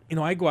short,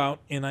 I go out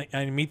and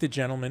I meet the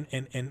gentleman,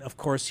 and of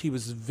course, he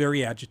was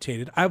very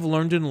agitated. I've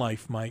learned in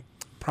life, Mike,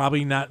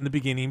 probably not in the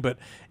beginning, but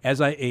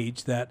as I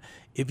age, that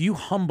if you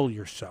humble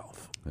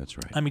yourself, That's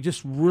right. I mean,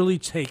 just really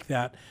take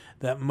that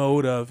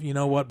mode of, you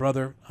know what,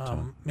 brother,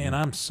 man,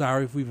 I'm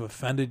sorry if we've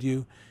offended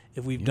you,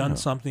 if we've done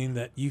something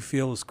that you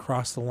feel has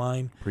crossed the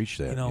line. Preach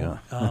that,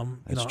 That's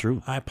That's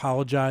true. I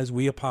apologize.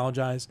 We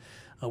apologize.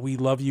 We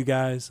love you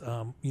guys.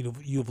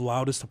 You've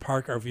allowed us to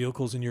park our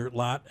vehicles in your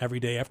lot every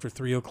day after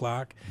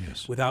 3:00.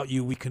 Yes. Without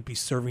you, we couldn't be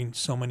serving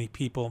so many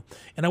people.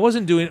 And I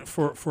wasn't doing it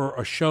for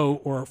a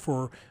show or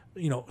for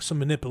some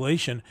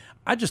manipulation.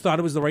 I just thought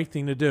it was the right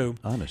thing to do.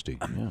 Honesty.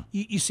 Yeah.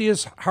 You see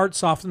his heart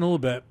soften a little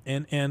bit,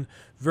 and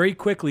very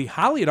quickly,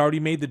 Holly had already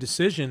made the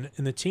decision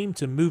in the team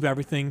to move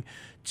everything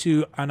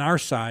to on our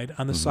side,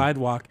 on the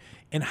sidewalk.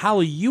 And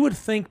Holly, you would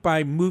think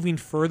by moving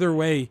further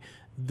away,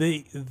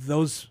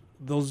 those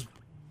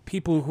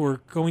people who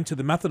are going to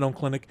the methadone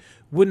clinic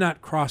would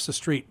not cross the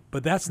street,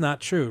 but that's not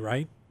true,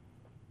 right?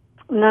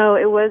 No,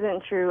 it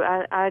wasn't true.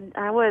 I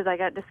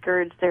got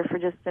discouraged there for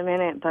just a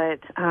minute, but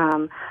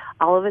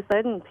all of a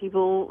sudden,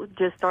 people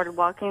just started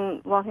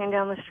walking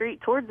down the street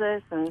towards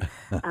us,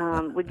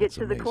 and would get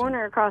to the amazing.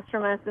 corner across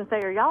from us and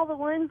say, "Are y'all the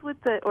ones with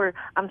the?" Or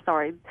I'm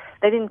sorry,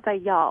 they didn't say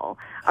y'all.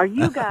 Are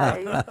you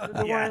guys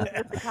the ones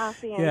with the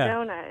coffee and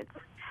donuts?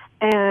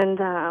 And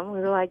we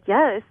were like,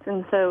 yes.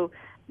 And so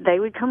they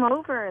would come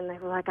over, and they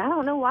were like, "I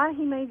don't know why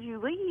he made you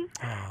leave."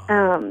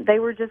 They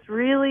were just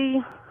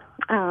really.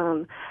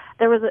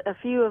 There was a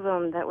few of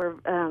them that were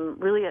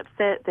really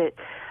upset that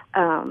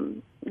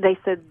they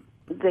said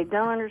they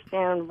don't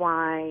understand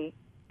why,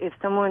 if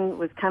someone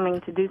was coming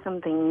to do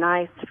something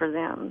nice for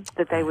them,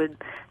 that they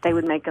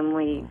would make them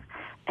leave.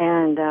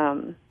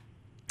 And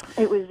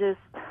it was just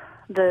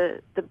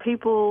the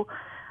people.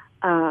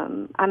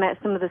 I met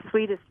some of the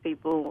sweetest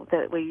people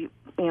that we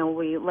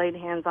laid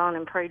hands on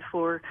and prayed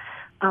for.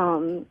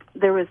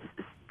 There was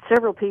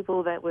several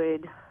people that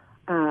would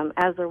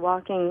As they're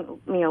walking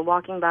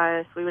by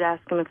us, we would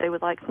ask them if they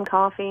would like some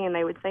coffee, and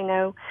they would say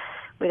no.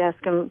 We'd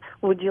ask them,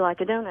 would you like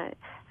a donut?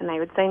 And they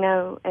would say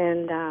no.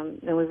 And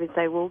then we would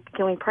say, well,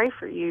 can we pray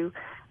for you?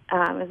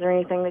 Is there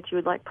anything that you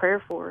would like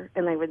prayer for?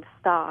 And they would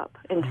stop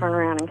and turn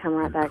around and come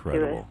right back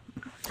to us.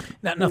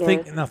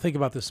 Now think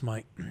about this,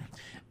 Mike.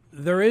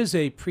 There is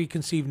a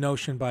preconceived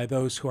notion by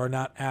those who are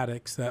not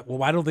addicts that, well,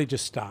 why don't they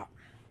just stop?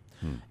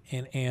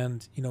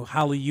 And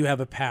Holly, you have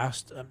a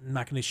past. I'm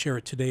not going to share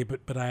it today,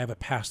 but I have a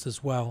past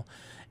as well.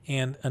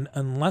 And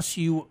unless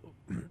you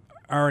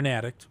are an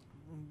addict,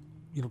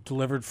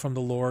 delivered from the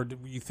Lord,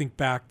 you think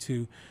back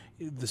to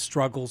the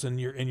struggles in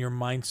your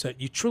mindset.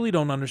 You truly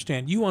don't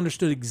understand. You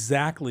understood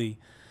exactly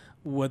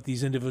what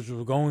these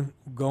individuals were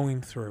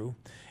going through,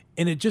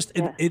 and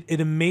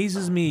it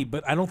amazes me.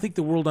 But I don't think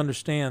the world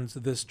understands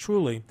this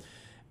truly.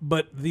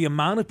 But the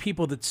amount of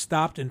people that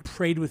stopped and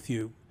prayed with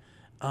you.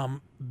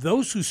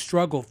 Those who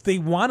struggle, they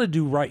want to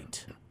do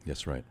right.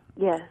 That's right.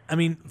 Yes. I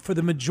mean, for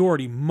the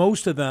majority,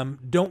 most of them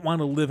don't want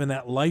to live in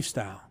that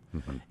lifestyle.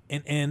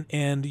 Mm-hmm.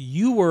 And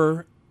you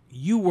were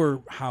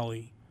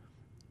Holly,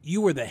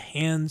 you were the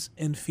hands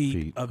and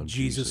feet of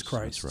Jesus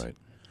Christ. That's right.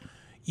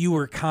 You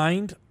were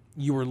kind,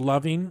 you were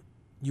loving,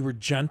 you were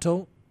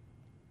gentle,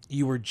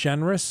 you were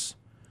generous,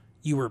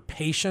 you were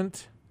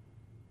patient.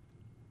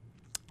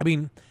 I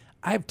mean,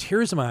 I have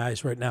tears in my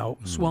eyes right now,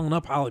 swelling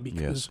up, Holly,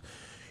 because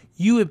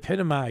you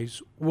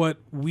epitomize what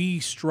we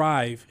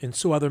strive, and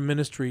so other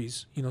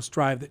ministries,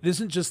 strive. It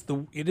isn't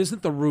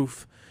the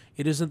roof,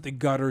 it isn't the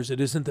gutters, it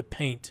isn't the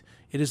paint,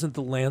 it isn't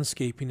the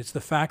landscaping. It's the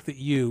fact that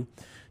you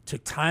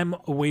took time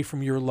away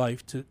from your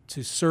life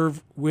to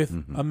serve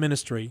with a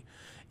ministry,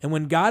 and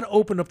when God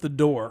opened up the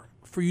door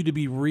for you to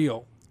be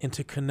real and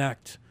to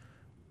connect,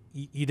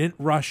 you didn't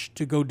rush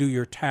to go do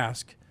your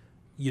task.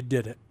 You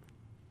did it.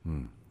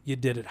 You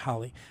did it,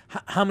 Holly.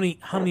 How many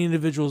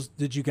individuals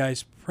did you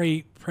guys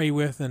pray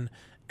with, and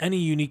any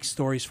unique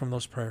stories from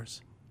those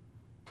prayers?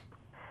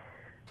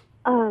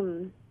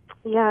 I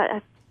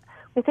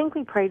think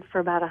we prayed for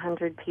about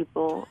 100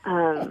 people.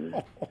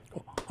 100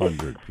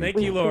 people. Thank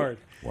you, Lord.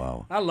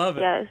 Wow. I love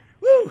it. Yes.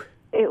 Woo!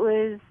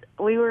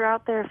 We were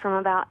out there from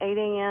about 8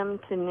 a.m.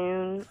 to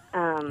noon,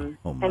 and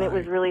it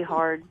was really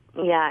hard.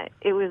 Yeah,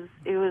 it was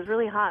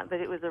really hot, but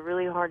it was a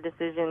really hard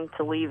decision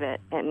to leave it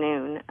at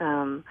noon.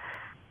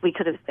 We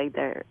could have stayed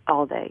there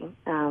all day.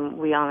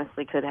 We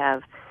honestly could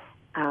have.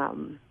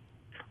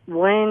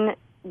 There's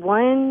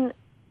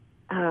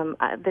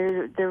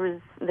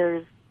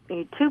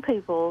two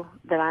people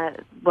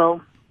that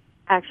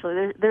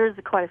there's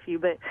quite a few,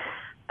 but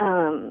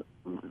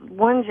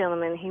one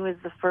gentleman, he was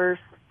the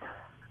first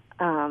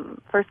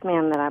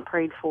man that I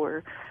prayed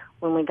for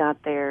when we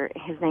got there.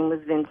 His name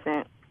was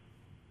Vincent,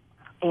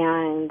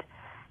 and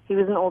he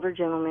was an older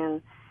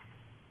gentleman,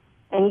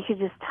 and you could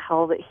just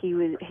tell that he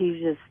was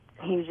just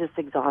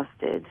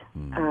exhausted,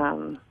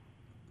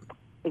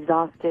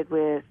 exhausted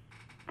with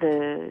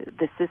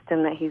the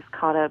system that he's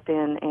caught up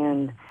in,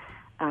 and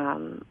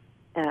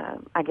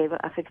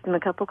I fixed him a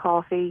cup of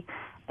coffee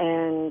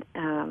and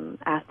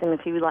asked him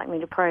if he would like me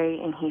to pray,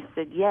 and he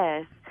said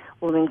yes.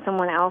 Well, then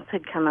someone else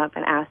had come up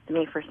and asked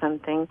me for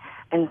something,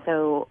 and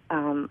so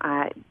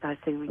I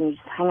said, "Will you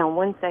just hang on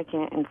 1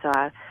 second?" And so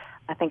I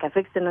think I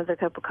fixed another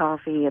cup of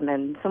coffee, and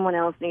then someone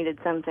else needed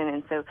something,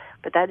 and so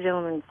but that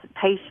gentleman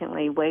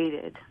patiently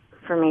waited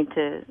for me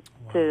to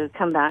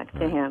come back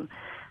to him.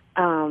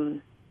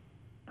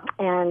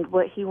 And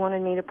what he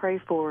wanted me to pray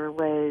for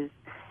was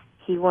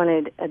he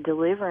wanted a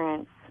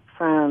deliverance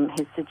from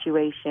his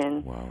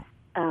situation. Wow.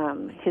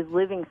 His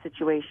living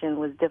situation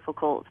was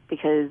difficult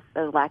because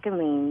of lack of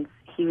means.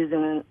 He was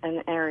in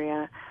an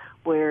area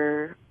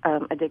where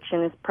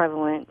addiction is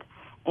prevalent,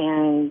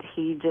 and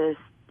he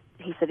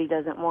said he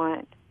doesn't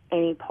want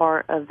any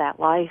part of that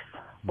life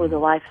or the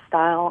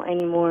lifestyle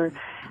anymore,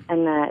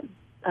 and that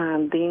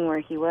being where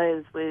he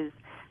was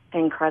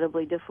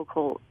incredibly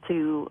difficult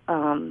to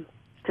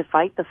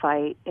fight the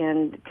fight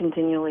and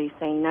continually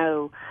say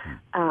no,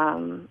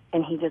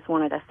 and he just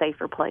wanted a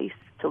safer place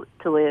to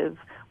live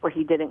where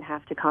he didn't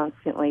have to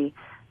constantly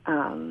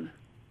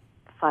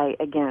fight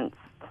against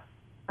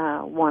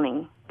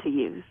wanting to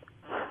use.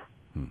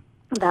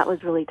 That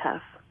was really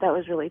tough.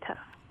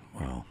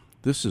 Wow,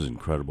 this is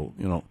incredible.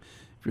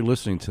 If you're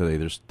listening today,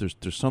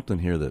 there's something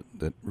here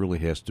that really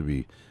has to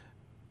be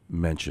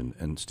mentioned.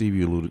 And Steve,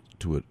 you alluded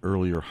to it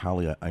earlier.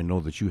 Holly, I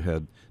know that you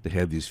had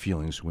these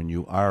feelings when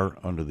you are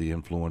under the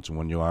influence, and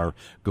when you are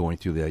going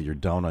through that, you're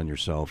down on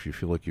yourself. You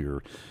feel like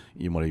you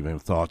might even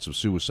have thoughts of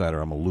suicide,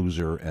 or I'm a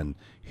loser. And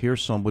here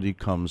somebody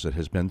comes that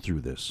has been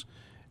through this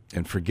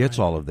and forgets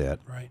all of that,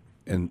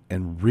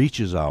 and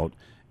reaches out,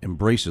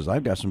 embraces.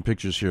 I've got some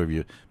pictures here of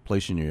you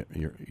placing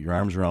your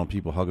arms around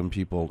people, hugging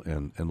people,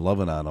 and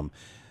loving on them.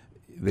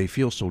 They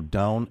feel so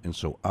down and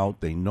so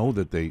out. They know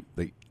that they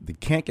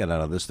can't get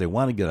out of this. They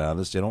want to get out of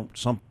this. They don't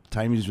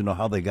sometimes even know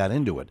how they got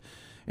into it.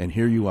 And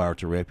here you are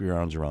to wrap your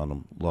arms around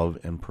them, love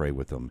and pray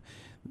with them.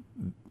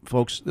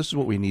 Folks, this is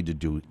what we need to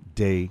do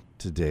day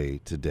to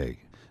day to day.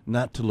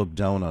 Not to look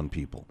down on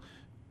people,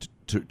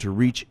 to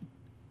reach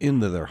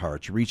into their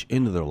hearts, reach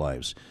into their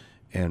lives,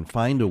 and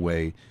find a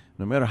way.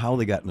 No matter how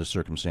they got into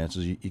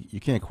circumstances, you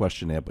can't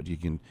question that, but you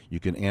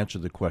can answer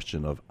the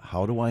question of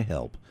how do I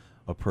help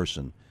a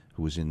person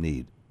who is in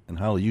need. And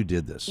Holly, you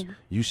did this. Yeah.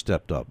 You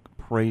stepped up.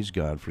 Praise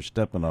God for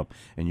stepping up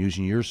and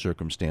using your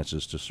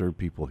circumstances to serve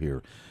people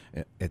here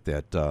at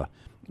that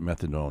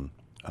methadone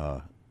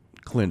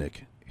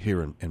clinic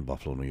here in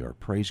Buffalo, New York.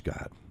 Praise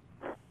God.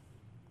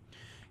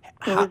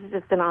 It was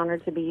just an honor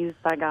to be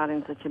used by God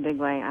in such a big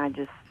way. I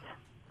just,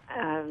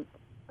 I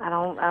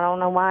don't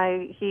know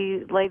why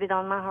He laid it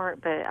on my heart,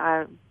 but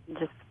I'm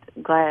just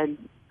glad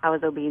I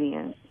was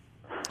obedient.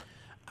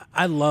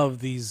 I love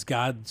these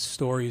God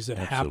stories that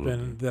Absolutely.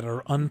 happen that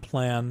are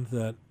unplanned,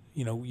 that,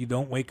 you know, you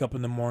don't wake up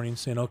in the morning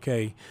saying,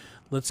 okay,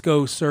 let's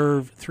go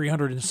serve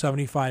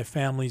 375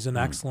 families in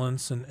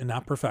excellence and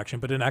not perfection,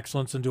 but in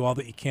excellence, and do all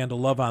that you can to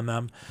love on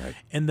them. Right.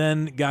 And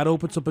then God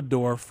opens up a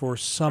door for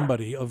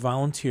somebody, a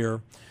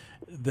volunteer,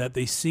 that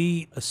they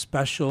see a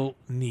special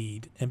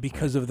need, and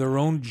because of their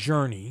own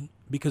journey,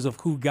 because of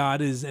who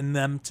God is in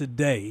them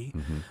today,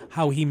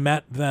 how He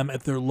met them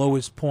at their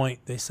lowest point,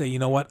 they say, you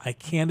know what, I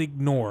can't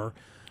ignore.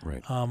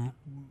 Right.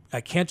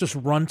 I can't just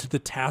run to the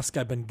task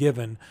I've been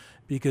given,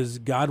 because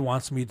God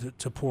wants me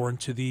to pour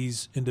into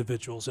these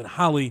individuals. And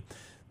Holly,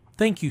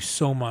 thank you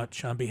so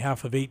much on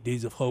behalf of 8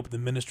 Days of Hope, the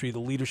ministry, the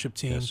leadership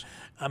team. Yes.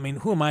 I mean,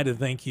 who am I to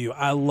thank you?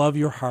 I love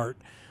your heart.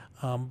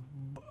 I'm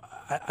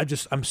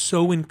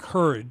so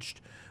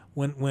encouraged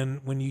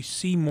when you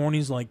see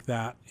mornings like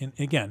that. And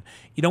again,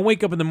 you don't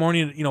wake up in the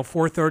morning at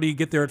 4:30,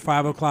 get there at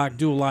 5 o'clock,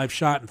 do a live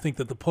shot, and think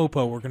that the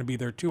Popo were going to be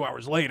there 2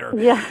 hours later.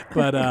 Yeah.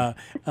 But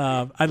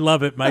I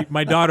love it.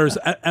 My daughter's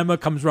Emma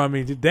comes around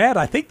me, Dad,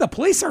 I think the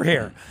police are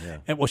here. Yeah.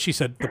 And well, she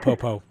said the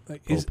Popo.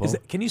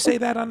 Can you say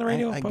that on the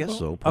radio? I Popo? guess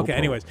so. Okay.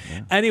 Popo.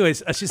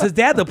 Anyways, she says,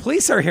 Dad, the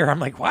police are here. I'm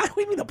like, what? What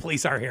do you mean the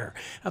police are here?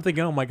 I'm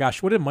thinking, oh my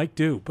gosh, what did Mike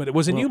do? But it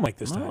wasn't you, Mike,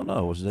 this time.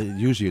 No.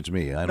 Usually it's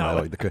me. I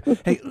know.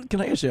 Hey,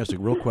 can I just ask a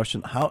real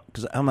question? How?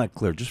 Because I'm not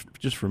clear.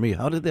 Just for me,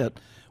 how did that?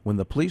 When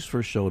the police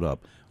first showed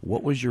up,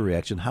 what was your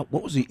reaction?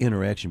 What was the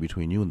interaction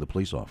between you and the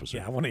police officer?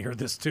 Yeah, I want to hear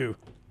this too.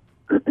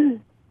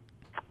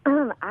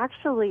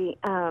 Actually,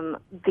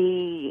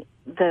 the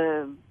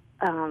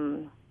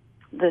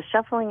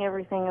shuffling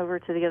everything over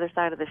to the other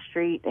side of the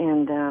street,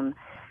 and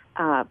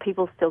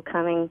people still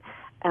coming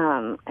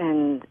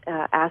and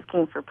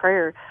asking for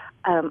prayer.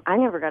 I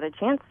never got a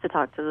chance to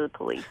talk to the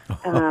police.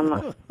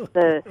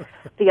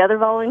 The other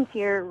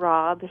volunteer,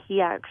 Rob,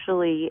 he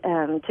actually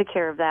took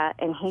care of that,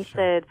 and he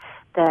said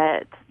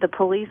that the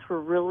police were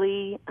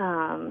really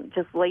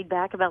just laid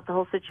back about the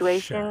whole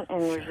situation,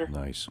 and were just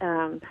nice.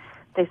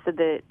 They said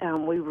that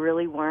we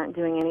really weren't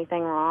doing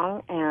anything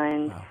wrong,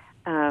 and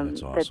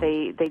That's awesome. that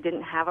they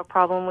didn't have a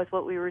problem with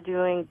what we were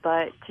doing,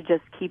 but to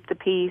just keep the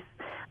peace.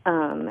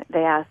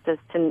 They asked us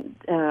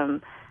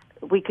to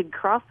we could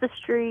cross the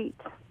street.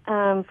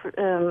 As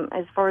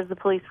far as the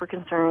police were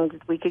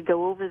concerned, we could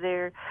go over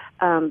there,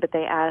 but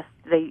they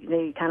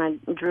kind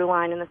of drew a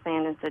line in the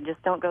sand and said,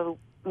 just don't go,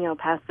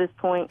 past this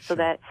point, so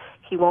that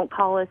he won't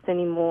call us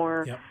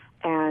anymore. Yep.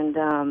 And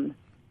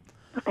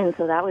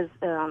so that was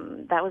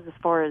as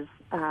far as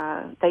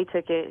they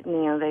took it.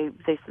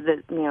 They said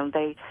that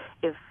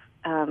if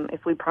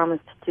we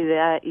promised to do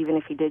that, even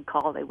if he did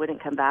call, they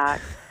wouldn't come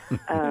back.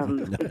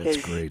 Because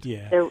That's great.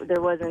 Yeah. there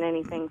wasn't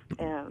anything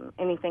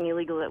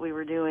illegal that we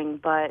were doing.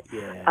 But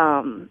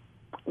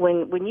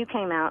when you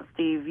came out,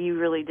 Steve, you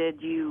really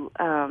did.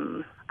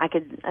 I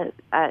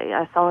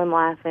saw him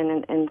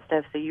laughing and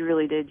stuff. So you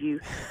really did. You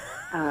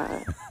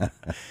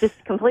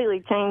just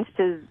completely changed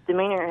his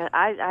demeanor.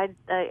 I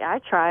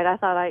tried. I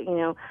thought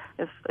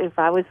if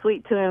I was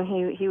sweet to him,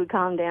 he would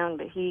calm down,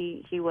 but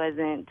he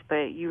wasn't.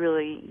 But you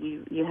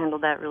really you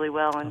handled that really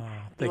well, and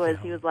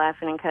he was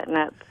laughing and cutting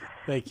up.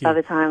 Thank you. By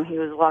the time he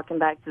was walking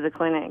back to the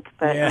clinic,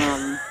 but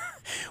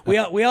we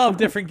all have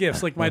different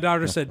gifts. Like my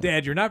daughter said,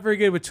 Dad, you're not very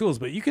good with tools,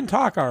 but you can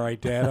talk all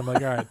right, Dad. I'm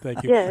like, all right,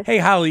 thank you. Yes. Hey,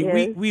 Holly,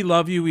 Yes. we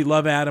love you. We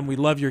love Adam. We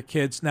love your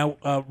kids. Now,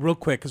 real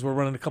quick, because we're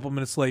running a couple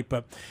minutes late,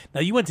 but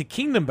now you went to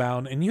Kingdom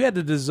Bound, and you had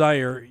the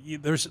desire.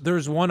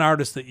 There's one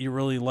artist that you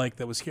really like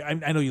that was here.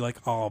 I know you like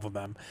all of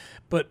them,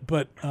 but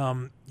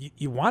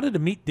you wanted to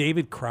meet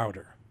David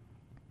Crowder.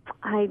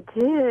 I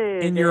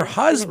did. And your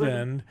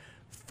husband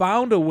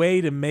found a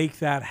way to make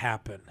that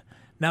happen.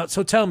 Now,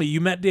 so tell me,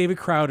 you met David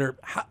Crowder.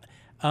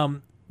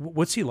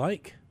 What's he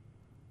like?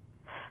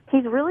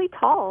 He's really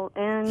tall,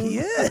 and he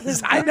is.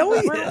 his I know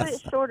he a little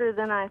is. bit shorter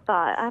than I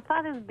thought. I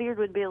thought his beard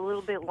would be a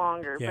little bit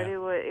longer, Yeah. but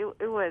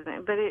it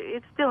wasn't. But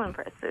it's still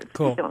impressive.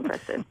 Cool. It's still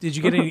impressive. Did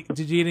you get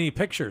any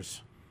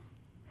pictures?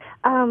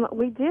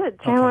 We did.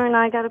 Chandler and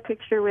I got a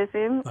picture with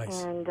him,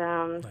 Nice. and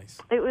Nice.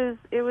 it was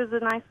a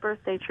nice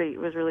birthday treat. It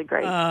was really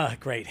great.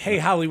 Great. Hey,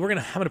 Holly,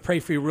 I'm gonna pray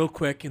for you real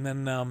quick, and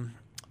then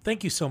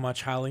thank you so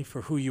much, Holly,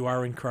 for who you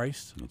are in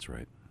Christ. That's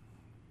right.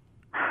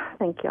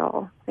 Thank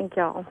y'all.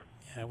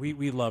 Yeah,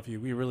 we love you.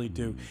 We really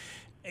do.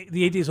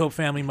 the 8 Days of Hope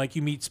family, Mike,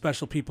 you meet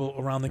special people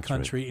around the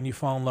country and you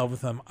fall in love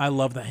with them. I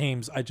love the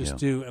Hames. I just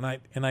do.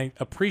 And I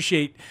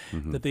appreciate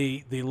that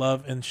they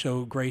love and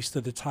show grace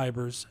to the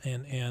Tibers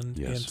and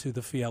to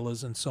the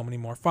Fielas and so many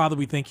more. Father,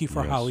 we thank you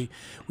for Holly.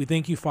 We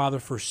thank you, Father,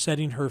 for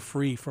setting her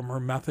free from her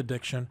meth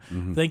addiction.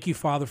 Thank you,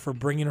 Father, for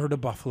bringing her to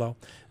Buffalo.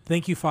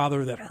 Thank you,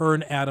 Father, that her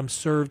and Adam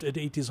served at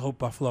 8 Days of Hope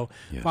Buffalo.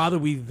 Father,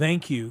 we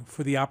thank you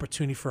for the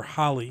opportunity for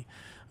Holly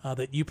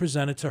that you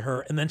presented to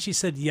her. And then she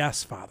said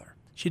yes, Father.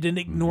 She didn't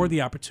ignore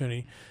the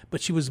opportunity,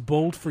 but she was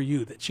bold for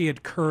you, that she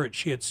had courage,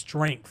 she had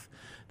strength,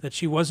 that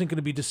she wasn't going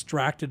to be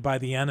distracted by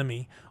the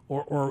enemy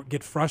or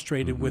get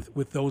frustrated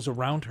with those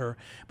around her,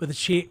 but that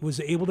she was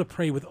able to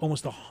pray with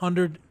almost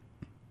 100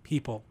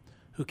 people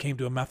who came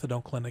to a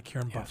methadone clinic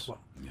here in Buffalo.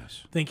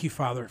 Yes. Thank you,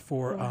 Father,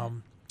 for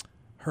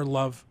her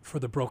love for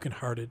the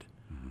brokenhearted.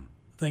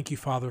 Thank you,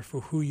 Father,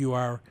 for who you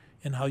are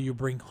and how you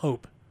bring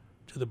hope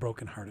to the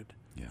brokenhearted.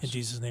 Yes. In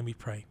Jesus' name we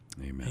pray.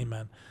 Amen.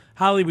 Amen.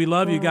 Holly, we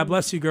love you. God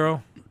bless you,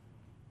 girl.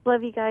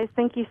 Love you guys.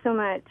 Thank you so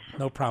much.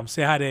 No problem.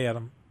 Say hi to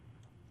Adam.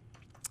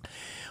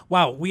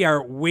 Wow, we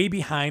are way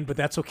behind, but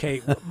that's okay.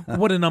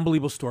 What an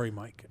unbelievable story,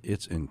 Mike.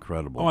 It's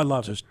incredible. Oh, I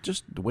love it.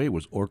 Just the way it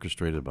was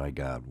orchestrated by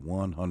God,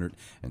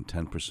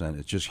 110%.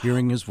 It's just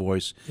hearing his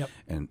voice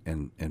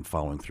and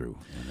following through,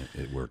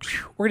 and it works.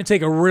 We're going to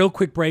take a real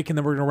quick break, and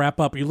then we're going to wrap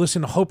up. You're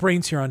listening to Hope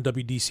Reigns here on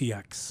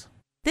WDCX.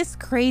 This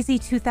crazy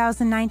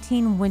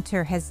 2019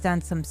 winter has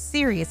done some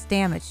serious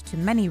damage to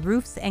many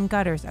roofs and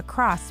gutters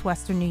across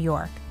Western New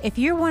York. If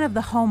you're one of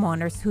the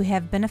homeowners who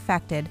have been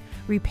affected,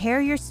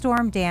 repair your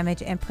storm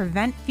damage and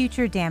prevent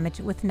future damage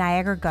with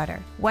Niagara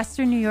Gutter,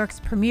 Western New York's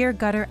premier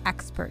gutter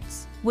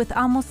experts. With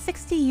almost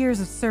 60 years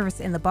of service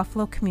in the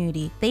Buffalo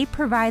community, they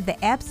provide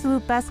the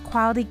absolute best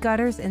quality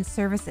gutters and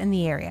service in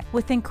the area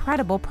with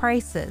incredible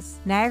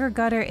prices. Niagara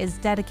Gutter is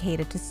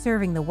dedicated to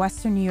serving the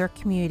Western New York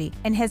community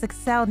and has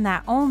excelled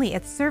not only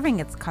at serving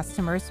its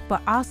customers,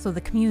 but also the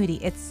community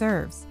it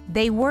serves.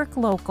 They work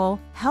local,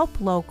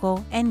 help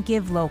local, and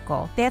give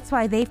local. That's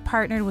why they've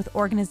partnered with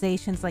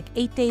organizations like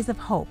 8 Days of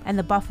Hope and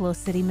the Buffalo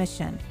City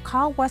Mission.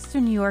 Call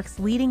Western New York's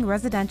leading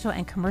residential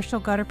and commercial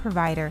gutter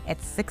provider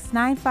at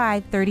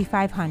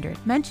 695-3500.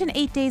 Mention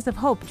 8 Days of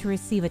Hope to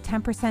receive a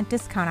 10%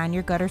 discount on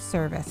your gutter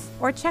service.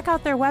 Or check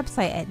out their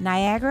website at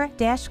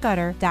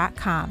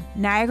niagara-gutter.com.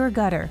 Niagara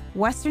Gutter,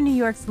 Western New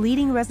York's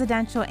leading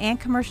residential and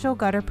commercial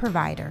gutter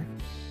provider.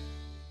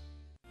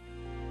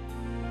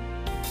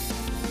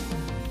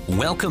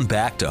 Welcome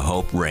back to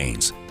Hope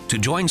Reigns. To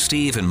join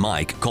Steve and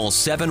Mike, call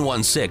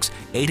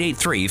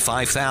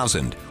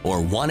 716-883-5000 or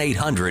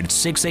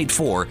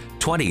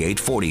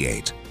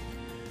 1-800-684-2848.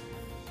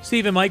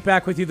 Steve and Mike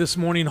back with you this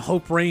morning.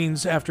 Hope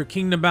Reigns after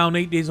Kingdom Bound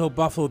 8 Days of Hope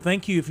Buffalo.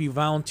 Thank you if you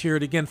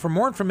volunteered. Again, for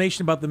more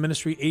information about the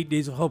ministry 8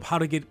 Days of Hope, how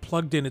to get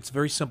plugged in, it's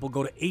very simple.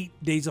 Go to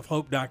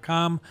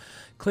 8daysofhope.com,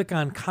 click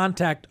on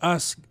Contact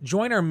Us,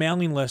 join our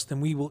mailing list,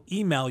 and we will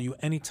email you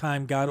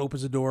anytime God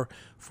opens the door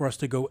for us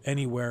to go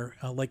anywhere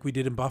like we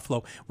did in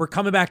Buffalo. We're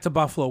coming back to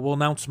Buffalo. We'll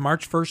announce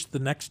March 1st, the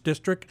next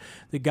district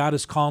that God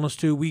is calling us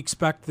to. We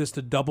expect this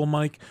to double,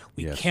 Mike.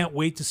 We can't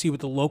wait to see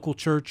what the local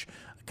church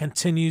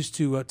continues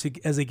to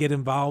as they get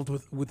involved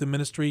with the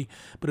ministry.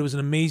 But it was an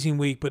amazing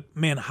week. But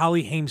man,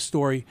 Holly Hames'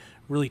 story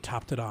really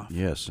topped it off.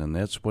 Yes, and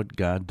that's what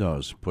God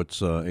does.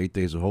 Puts 8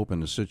 Days of Hope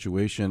in a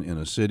situation, in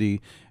a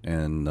city,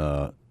 and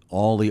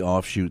all the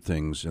offshoot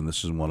things. And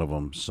this is one of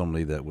them.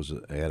 Somebody that was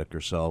an addict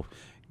herself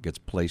gets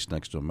placed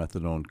next to a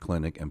methadone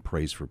clinic and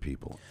prays for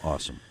people.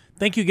 Awesome.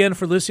 Thank you again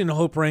for listening to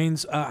Hope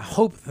Reigns. I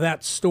hope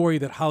that story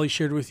that Holly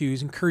shared with you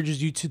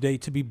encourages you today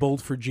to be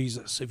bold for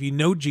Jesus. If you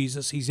know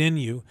Jesus, he's in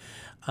you.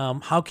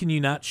 How can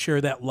you not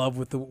share that love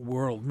with the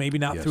world? Maybe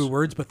not through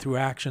words, but through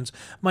actions.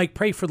 Mike,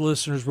 pray for the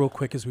listeners real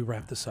quick as we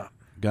wrap this up.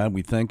 God,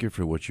 we thank you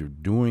for what you're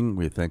doing.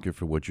 We thank you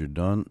for what you've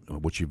done,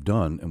 and what you're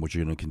going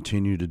to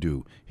continue to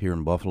do here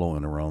in Buffalo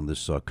and around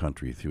this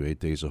country through 8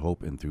 Days of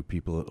Hope and through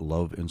people that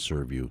love and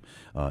serve you.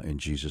 In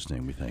Jesus'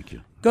 name, we thank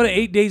you. Go to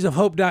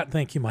 8daysofhope.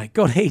 Thank you, Mike.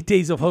 Go to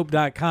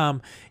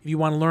 8daysofhope.com if you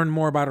want to learn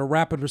more about a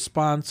rapid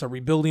response, a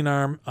rebuilding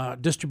arm,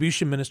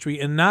 distribution ministry,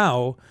 and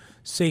now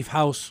Safe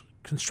House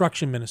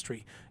construction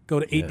ministry. Go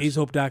to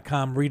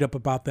 8dayshope.com, read up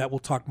about that. We'll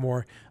talk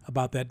more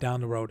about that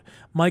down the road.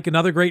 Mike,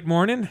 another great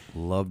morning.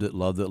 Loved it.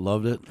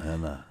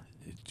 And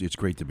it's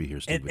great to be here,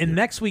 Steve. And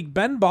next week,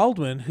 Ben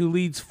Baldwin, who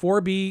leads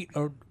 4B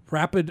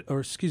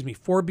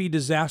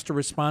disaster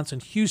response in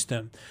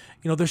Houston.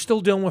 You know, they're still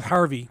dealing with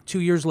Harvey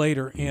 2 years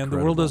later, and the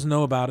world doesn't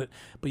know about it,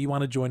 but you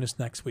want to join us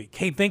next week.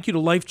 Hey, thank you to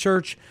Life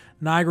Church,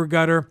 Niagara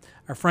Gutter,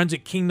 our friends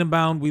at Kingdom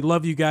Bound. We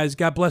love you guys.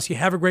 God bless you.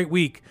 Have a great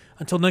week.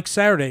 Until next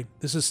Saturday,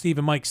 this is Steve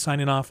and Mike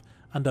signing off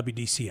on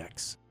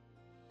WDCX.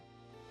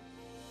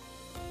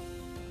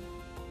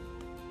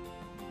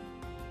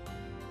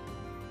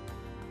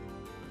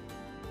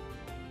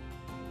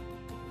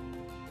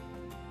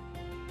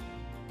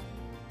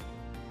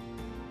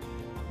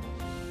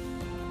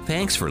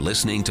 Thanks for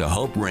listening to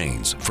Hope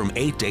Reigns from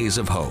 8 Days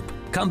of Hope.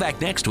 Come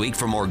back next week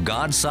for more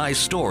God-sized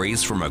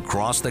stories from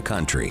across the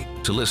country.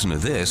 To listen to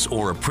this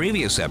or a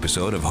previous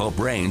episode of Hope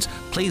Reigns,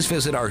 please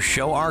visit our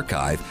show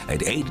archive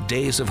at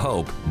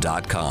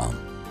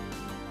 8daysofhope.com.